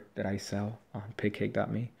number that I sell on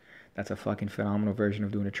pigcake.me. That's a fucking phenomenal version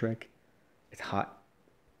of doing a trick. It's hot.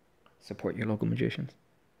 Support your local magicians.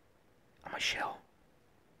 I'm a shell.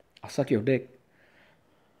 I'll suck your dick.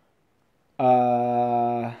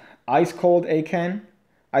 Ice Cold Aken.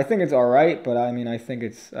 I think it's alright, but I mean, I think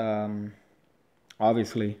it's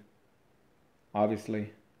obviously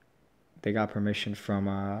they got permission from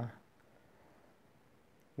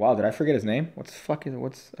wow, did I forget his name?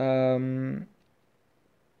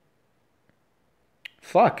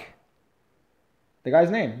 Fuck. The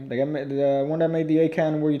guy's name. The one that made the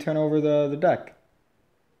Aken where you turn over the deck.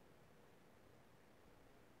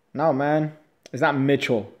 No, man. It's not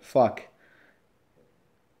Mitchell. Fuck.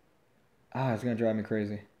 It's gonna drive me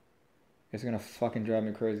crazy. It's gonna fucking drive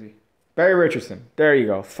me crazy. Barry Richardson. There you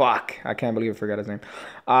go. Fuck. I can't believe I forgot his name.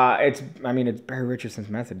 It's Barry Richardson's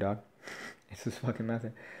method, dog. It's his fucking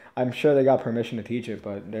method. I'm sure they got permission to teach it,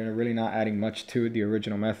 but they're really not adding much to the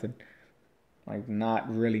original method. Like,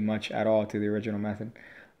 not really much at all to the original method.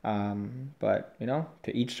 But, to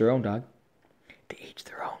each their own, dog. To each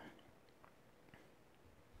their own.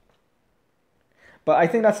 But I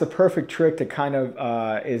think that's the perfect trick to kind of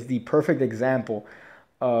is the perfect example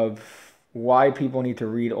of why people need to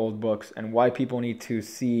read old books and why people need to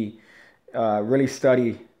really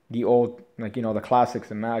study the old, the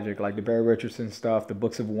classics in magic, like the Barry Richardson stuff, the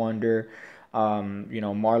Books of Wonder,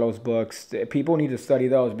 Marlowe's books. People need to study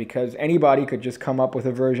those because anybody could just come up with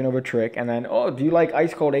a version of a trick and then, oh, do you like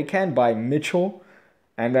Ice Cold Aken by Mitchell?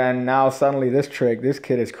 And then now suddenly this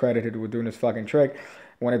kid is credited with doing this fucking trick.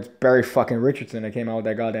 When it's Barry fucking Richardson that came out with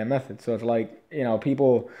that goddamn method. So it's like,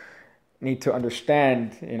 people need to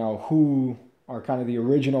understand, who are kind of the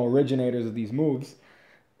originators of these moves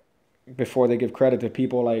before they give credit to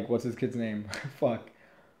people like, what's his kid's name? Fuck.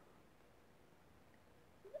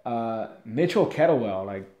 Mitchell Kettlewell.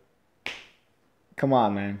 Like, come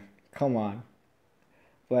on, man. Come on.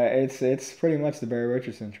 But it's pretty much the Barry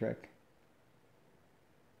Richardson trick.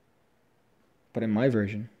 But in my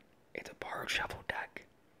version, it's a borrowed shuffle deck.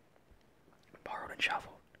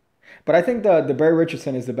 Shuffle. But I think the Barry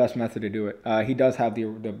Richardson is the best method to do it. He does have the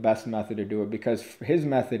best method to do it because his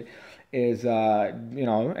method is,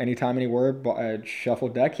 anytime, anywhere, shuffle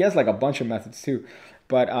deck. He has like a bunch of methods too.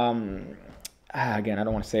 But, again, I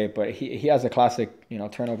don't want to say it, but he has a classic,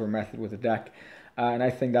 turnover method with a deck. And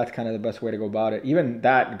I think that's kind of the best way to go about it. Even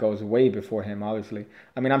that goes way before him, obviously.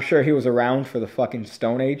 I mean, I'm sure he was around for the fucking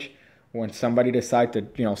Stone Age when somebody decides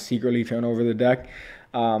to, secretly turn over the deck.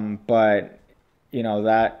 But,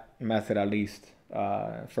 that method at least,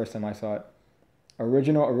 first time I saw it.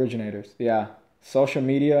 Original originators. Yeah. Social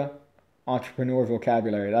media, entrepreneur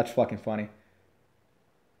vocabulary. That's fucking funny.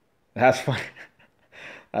 That's funny.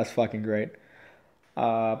 That's fucking great.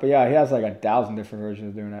 But yeah, he has like 1,000 different versions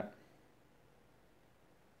of doing that.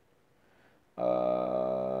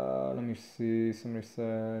 Let me see. Somebody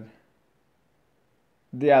said,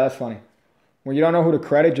 yeah, that's funny. When you don't know who to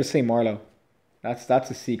credit, just say Marlo. That's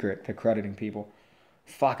a secret to crediting people.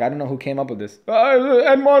 Fuck, I don't know who came up with this.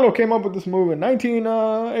 Ed Marlo came up with this move in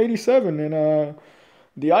 1987 in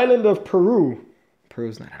the island of Peru.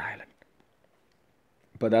 Peru's not an island,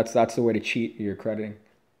 but that's the way to cheat. You're crediting.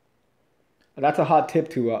 That's a hot tip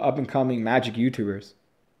to up and coming Magic YouTubers.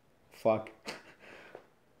 Fuck.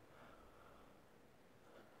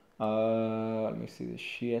 Let me see the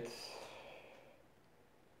shit.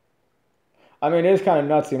 I mean, it is kind of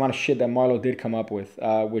nuts the amount of shit that Marlo did come up with,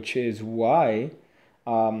 which is why,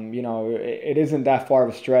 it isn't that far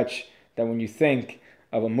of a stretch that when you think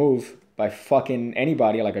of a move by fucking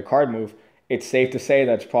anybody, like a card move, it's safe to say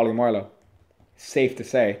that's probably Marlo. Safe to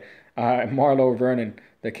say. Marlo Vernon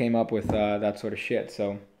that came up with that sort of shit,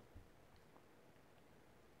 so...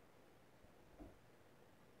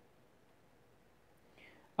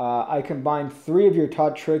 I combined 3 of your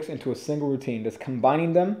taught tricks into a single routine. Does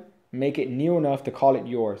combining them make it new enough to call it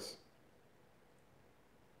yours?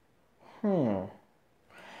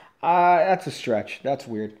 That's a stretch. That's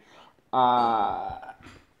weird. I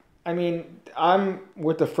mean, I'm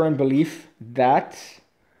with the firm belief that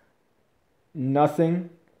nothing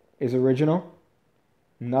is original.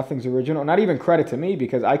 Nothing's original. Not even credit to me,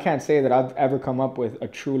 because I can't say that I've ever come up with a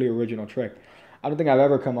truly original trick. I don't think I've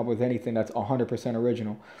ever come up with anything that's 100%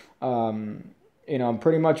 original.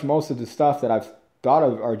 Pretty much most of the stuff that I've thought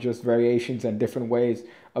of are just variations and different ways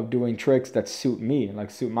of doing tricks that suit me, like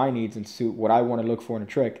suit my needs and suit what I want to look for in a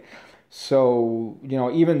trick. So,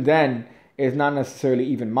 even then, it's not necessarily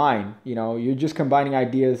even mine. You're just combining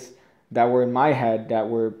ideas that were in my head that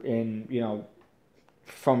were in,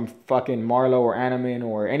 from fucking Marlo or Animan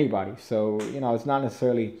or anybody. So, it's not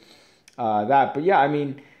necessarily that. But yeah, I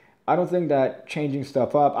mean, I don't think that changing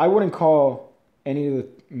stuff up, I wouldn't call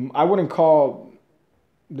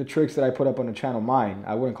the tricks that I put up on the channel mine.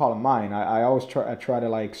 I wouldn't call them mine. I always try to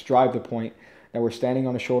like strive the point that we're standing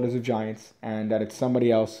on the shoulders of giants and that it's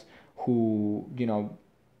somebody else who,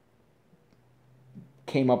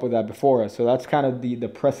 came up with that before us. So that's kind of the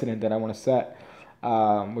precedent that I want to set,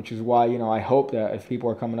 which is why, I hope that if people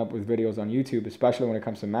are coming up with videos on YouTube, especially when it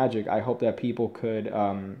comes to Magic, I hope that people could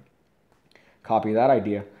copy that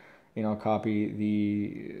idea. Copy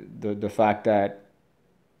the fact that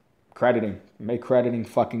make crediting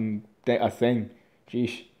fucking a thing.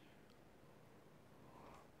 Jeesh.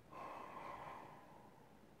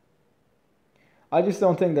 I just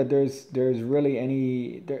don't think that there's really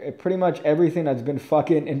any pretty much everything that's been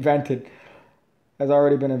fucking invented has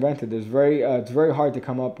already been invented. It's very hard to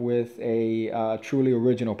come up with a truly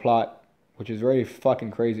original plot, which is very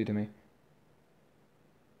fucking crazy to me.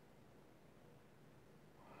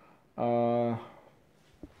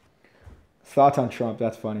 Thoughts on Trump?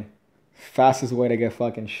 That's funny. Fastest way to get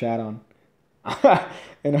fucking shat on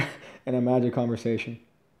in a Magic conversation.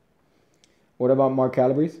 What about Mark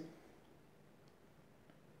Calabrese?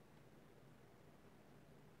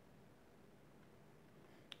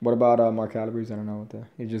 What about Mark Calabrese? I don't know what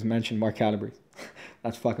you just mentioned Mark Calabrese.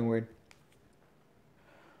 That's fucking weird.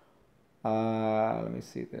 Let me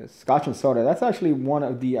see this. Scotch and soda. That's actually one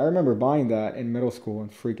of I remember buying that in middle school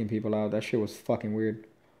and freaking people out. That shit was fucking weird.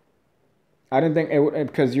 I didn't think it would,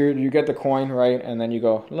 because you get the coin, right? And then you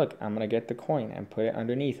go, look, I'm going to get the coin and put it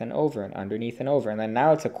underneath and over and underneath and over. And then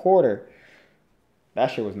now it's a quarter. That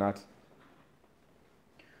shit was nuts.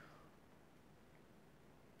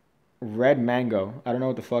 Red mango. I don't know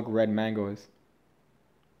what the fuck red mango is.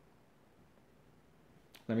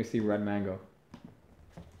 Let me see red mango.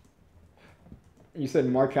 You said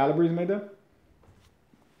Mark Calabrese made that?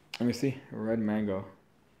 Let me see. Red mango.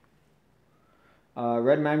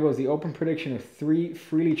 Red mango is the open prediction of 3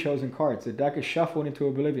 freely chosen cards. The deck is shuffled into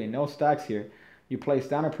oblivion. No stacks here. You place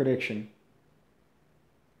down a prediction.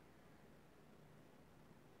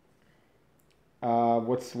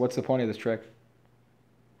 What's the point of this trick?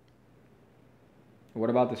 What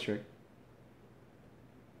about this trick?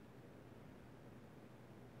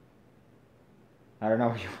 I don't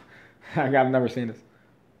know. I've never seen this,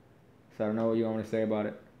 so I don't know what you want me to say about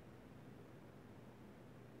it.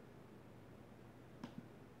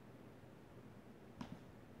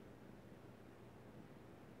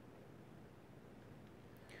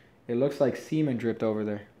 It looks like semen dripped over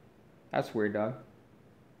there. That's weird, dog.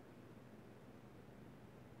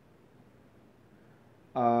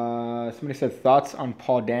 Somebody said thoughts on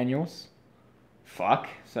Paul Daniels. Fuck.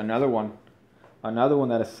 It's another one. Another one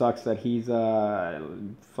that it sucks that he's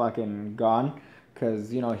fucking gone.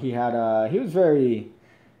 Because, you know, he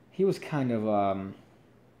was kind of, I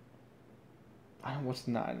don't know what's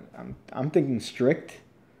not, I'm thinking strict,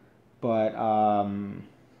 but,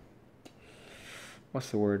 what's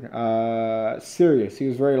the word? Serious. He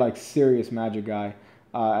was very, like, serious Magic guy,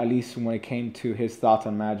 at least when it came to his thoughts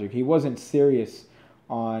on Magic. He wasn't serious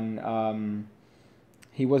on,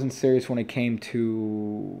 he wasn't serious when it came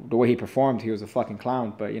to the way he performed. He was a fucking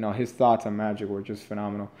clown, but, you know, his thoughts on Magic were just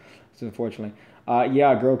phenomenal. So, unfortunately.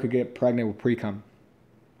 Yeah, a girl could get pregnant with pre-cum.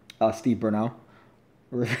 Steve Burnell.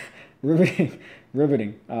 Riveting.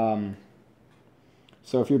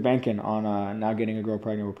 So if you're banking on not getting a girl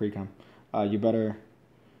pregnant with pre-cum, you better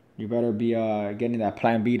be getting that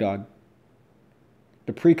Plan B, dog.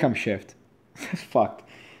 The pre-cum shift. That's fucked.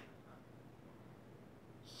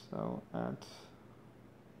 So let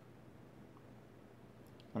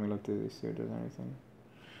me look through this, see if there's anything.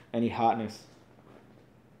 Any hotness.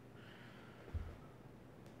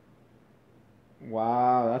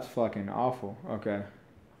 Wow, that's fucking awful. Okay.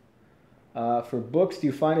 For books, do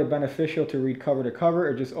you find it beneficial to read cover to cover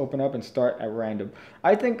or just open up and start at random?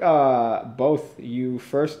 I think both. You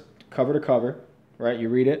first cover to cover, right? You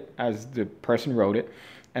read it as the person wrote it,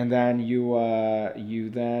 and then you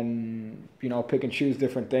then, you know, pick and choose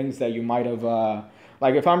different things that you might have.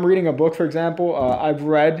 Like if I'm reading a book, for example, I've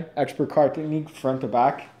read Expert Card Technique front to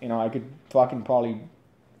back. You know, I could fucking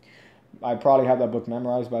I probably have that book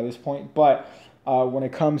memorized by this point, but when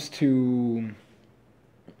it comes to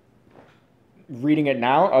reading it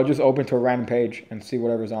now, I'll just open to a random page and see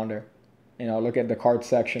whatever's on there. You know, look at the card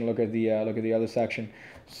section, look at the other section.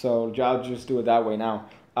 So I'll just do it that way now.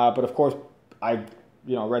 But of course, I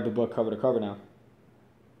read the book cover to cover now.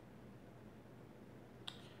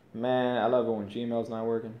 Man, I love it when Gmail's not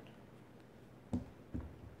working.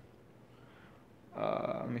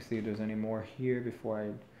 Let me see if there's any more here before I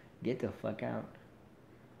get the fuck out.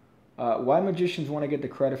 Why magicians want to get the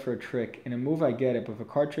credit for a trick? In a move, I get it, but if a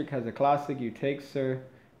card trick has a classic, you take, sir,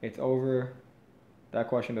 it's over. That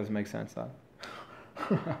question doesn't make sense, though.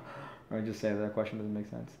 I just say that question doesn't make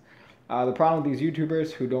sense. The problem with these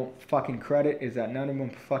YouTubers who don't fucking credit is that none of them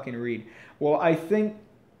fucking read. Well, I think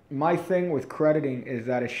my thing with crediting is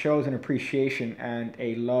that it shows an appreciation and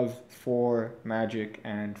a love for Magic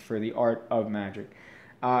and for the art of Magic.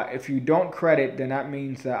 If you don't credit, then that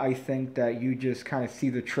means that I think that you just kind of see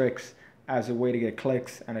the tricks as a way to get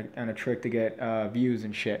clicks and a trick to get views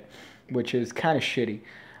and shit, which is kind of shitty.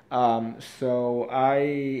 So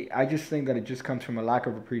I just think that it just comes from a lack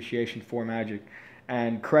of appreciation for Magic,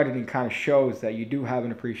 and crediting kind of shows that you do have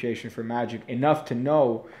an appreciation for Magic enough to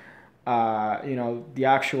know, the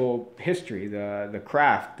actual history, the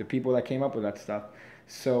craft, the people that came up with that stuff.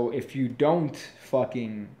 So if you don't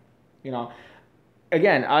fucking,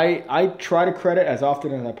 again, I try to credit as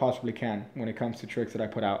often as I possibly can when it comes to tricks that I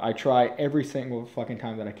put out. I try every single fucking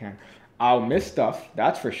time that I can. I'll miss stuff,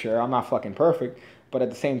 that's for sure. I'm not fucking perfect. But at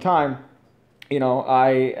the same time,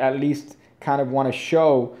 I at least kind of want to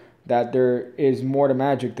show that there is more to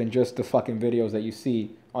Magic than just the fucking videos that you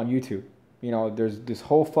see on YouTube. There's this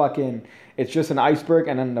whole fucking, it's just an iceberg,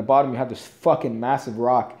 and then in the bottom you have this fucking massive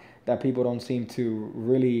rock that people don't seem to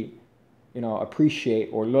really appreciate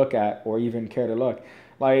or look at or even care to look.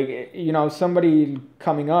 Like, somebody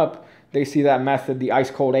coming up, they see that method, the ice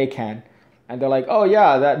cold A-can, and they're like, oh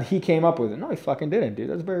yeah, that he came up with it. No, he fucking didn't, dude.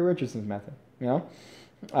 That's Barry Richardson's method,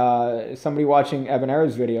 Somebody watching Evan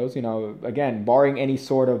Ayres videos, again, barring any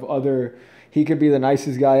sort of other, he could be the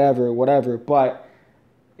nicest guy ever, whatever, but,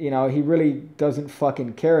 he really doesn't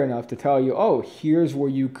fucking care enough to tell you, oh, here's where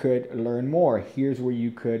you could learn more. Here's where you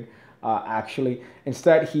could actually,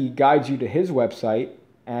 instead he guides you to his website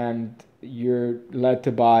and you're led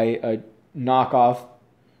to buy a knockoff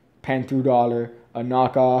pen through dollar, a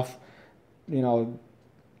knockoff,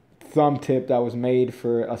 thumb tip that was made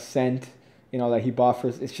for a cent, that he bought for,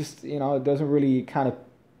 it's just, it doesn't really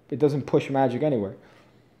it doesn't push Magic anywhere.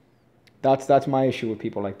 That's my issue with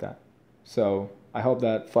people like that. So I hope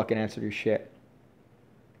that fucking answered your shit.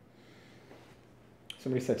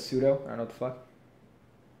 Somebody said pseudo, I don't know what the fuck.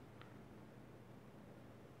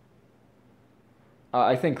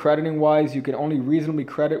 I think crediting-wise, you can only reasonably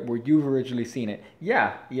credit where you've originally seen it.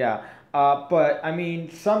 Yeah. But, I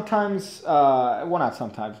mean, sometimes, well, not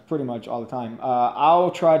sometimes, pretty much all the time,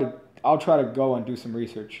 I'll try to go and do some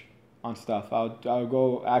research on stuff. I'll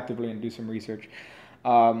go actively and do some research.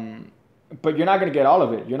 but you're not going to get all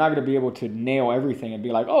of it. You're not going to be able to nail everything and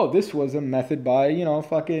be like, oh, this was a method by, you know,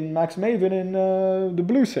 fucking Max Maven in the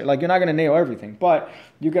blue set. Like, you're not going to nail everything, but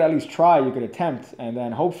you could at least try, you could attempt, and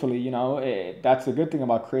then hopefully, you know, that's the good thing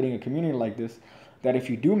about creating a community like this, that if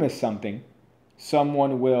you do miss something,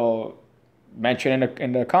 someone will mention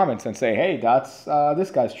in the comments and say, hey, that's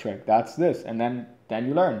this guy's trick, that's this, and then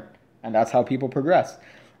you learn, and that's how people progress.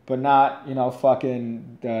 But not, you know,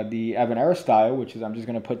 fucking the Evan Era style, which is I'm just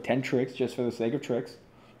going to put 10 tricks just for the sake of tricks.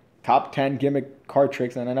 Top 10 gimmick card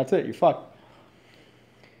tricks, and then that's it. You're fucked.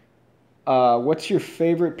 What's your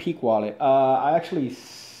favorite peak wallet? I actually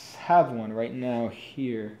have one right now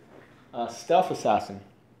here. Stealth Assassin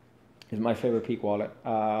is my favorite peak wallet.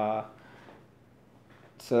 So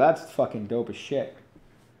that's fucking dope as shit.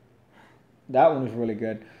 That one is really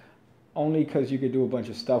good. Only because you could do a bunch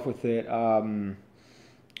of stuff with it.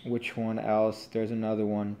 Which one else? There's another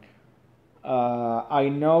one. I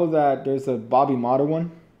know that there's a Bobby Motta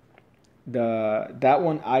one. That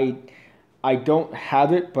one I don't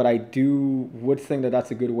have it, but I would think that that's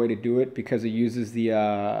a good way to do it because it uses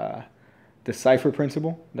the cipher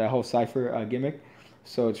principle, that whole cipher gimmick.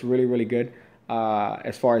 So it's really, really good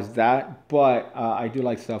as far as that. But I do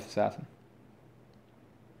like Stealth Assassin.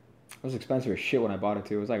 It was expensive as shit when I bought it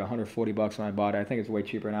too. It was like $140 when I bought it. I think it's way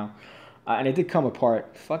cheaper now. And it did come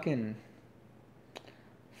apart. Fucking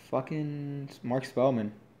Mark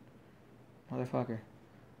Spellman. Motherfucker.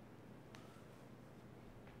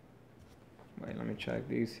 Wait, let me check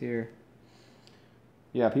these here.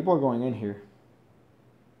 Yeah, people are going in here.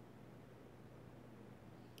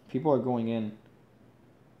 People are going in.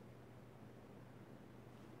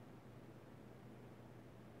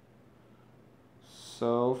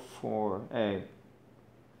 So for A.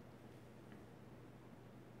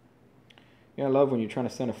 Yeah, I love when you're trying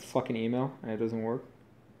to send a fucking email and it doesn't work.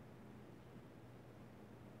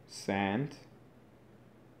 Sand.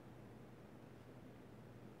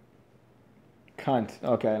 Cunt.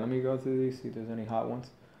 Okay, let me go through these, see if there's any hot ones.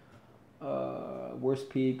 Worst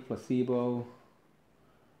peak, placebo.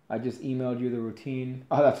 I just emailed you the routine.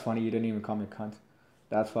 Oh, that's funny. You didn't even call me cunt.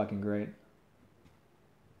 That's fucking great.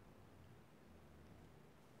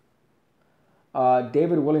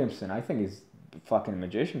 David Williamson. I think he's fucking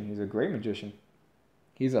magician. He's a great magician.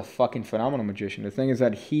 He's a fucking phenomenal magician. The thing is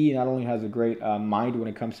that he not only has a great mind when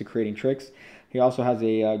it comes to creating tricks, he also has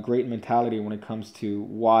a great mentality when it comes to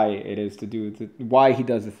why it is to do why he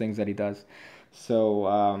does the things that he does.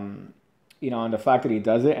 So you know, and the fact that he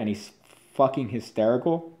does it and he's fucking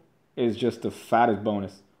hysterical is just the fattest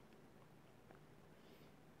bonus.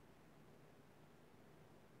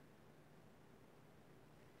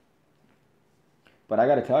 But I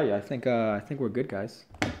gotta tell you, I think we're good, guys.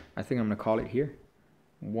 I think I'm gonna call it here.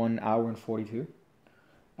 1 hour and 42.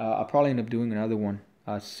 I'll probably end up doing another one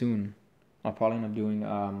soon. I'll probably end up doing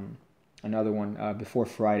another one before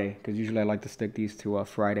Friday, because usually I like to stick these to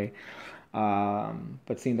Friday.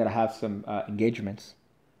 But seeing that I have some engagements,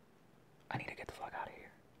 I need to get the fuck out of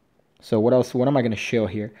here. So what else? What am I gonna show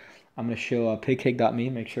here? I'm gonna show pigcake.me.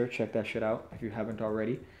 Make sure check that shit out if you haven't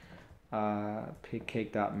already.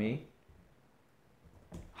 Pigcake.me.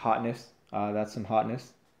 Hotness. That's some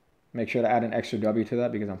hotness. Make sure to add an extra W to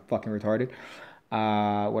that because I'm fucking retarded.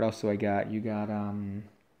 What else do I got? You got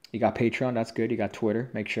Patreon. That's good. You got Twitter.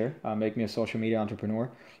 Make sure. Make me a social media entrepreneur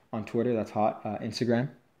on Twitter. That's hot. Instagram.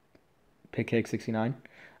 Pigcake69.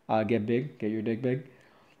 Get big. Get your dick big.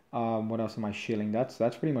 What else am I shilling? That's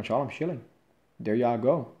pretty much all I'm shilling. There y'all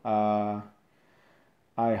go.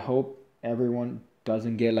 I hope everyone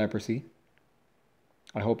doesn't get leprosy.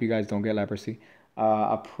 I hope you guys don't get leprosy.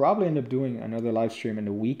 I'll probably end up doing another live stream in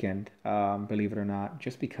the weekend, believe it or not,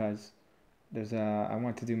 just because I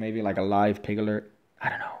want to do maybe like a live pig alert. I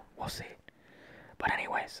don't know. We'll see. But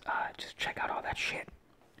anyways, just check out all that shit.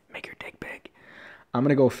 Make your dick big. I'm going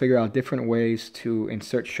to go figure out different ways to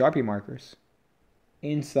insert Sharpie markers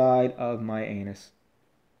inside of my anus.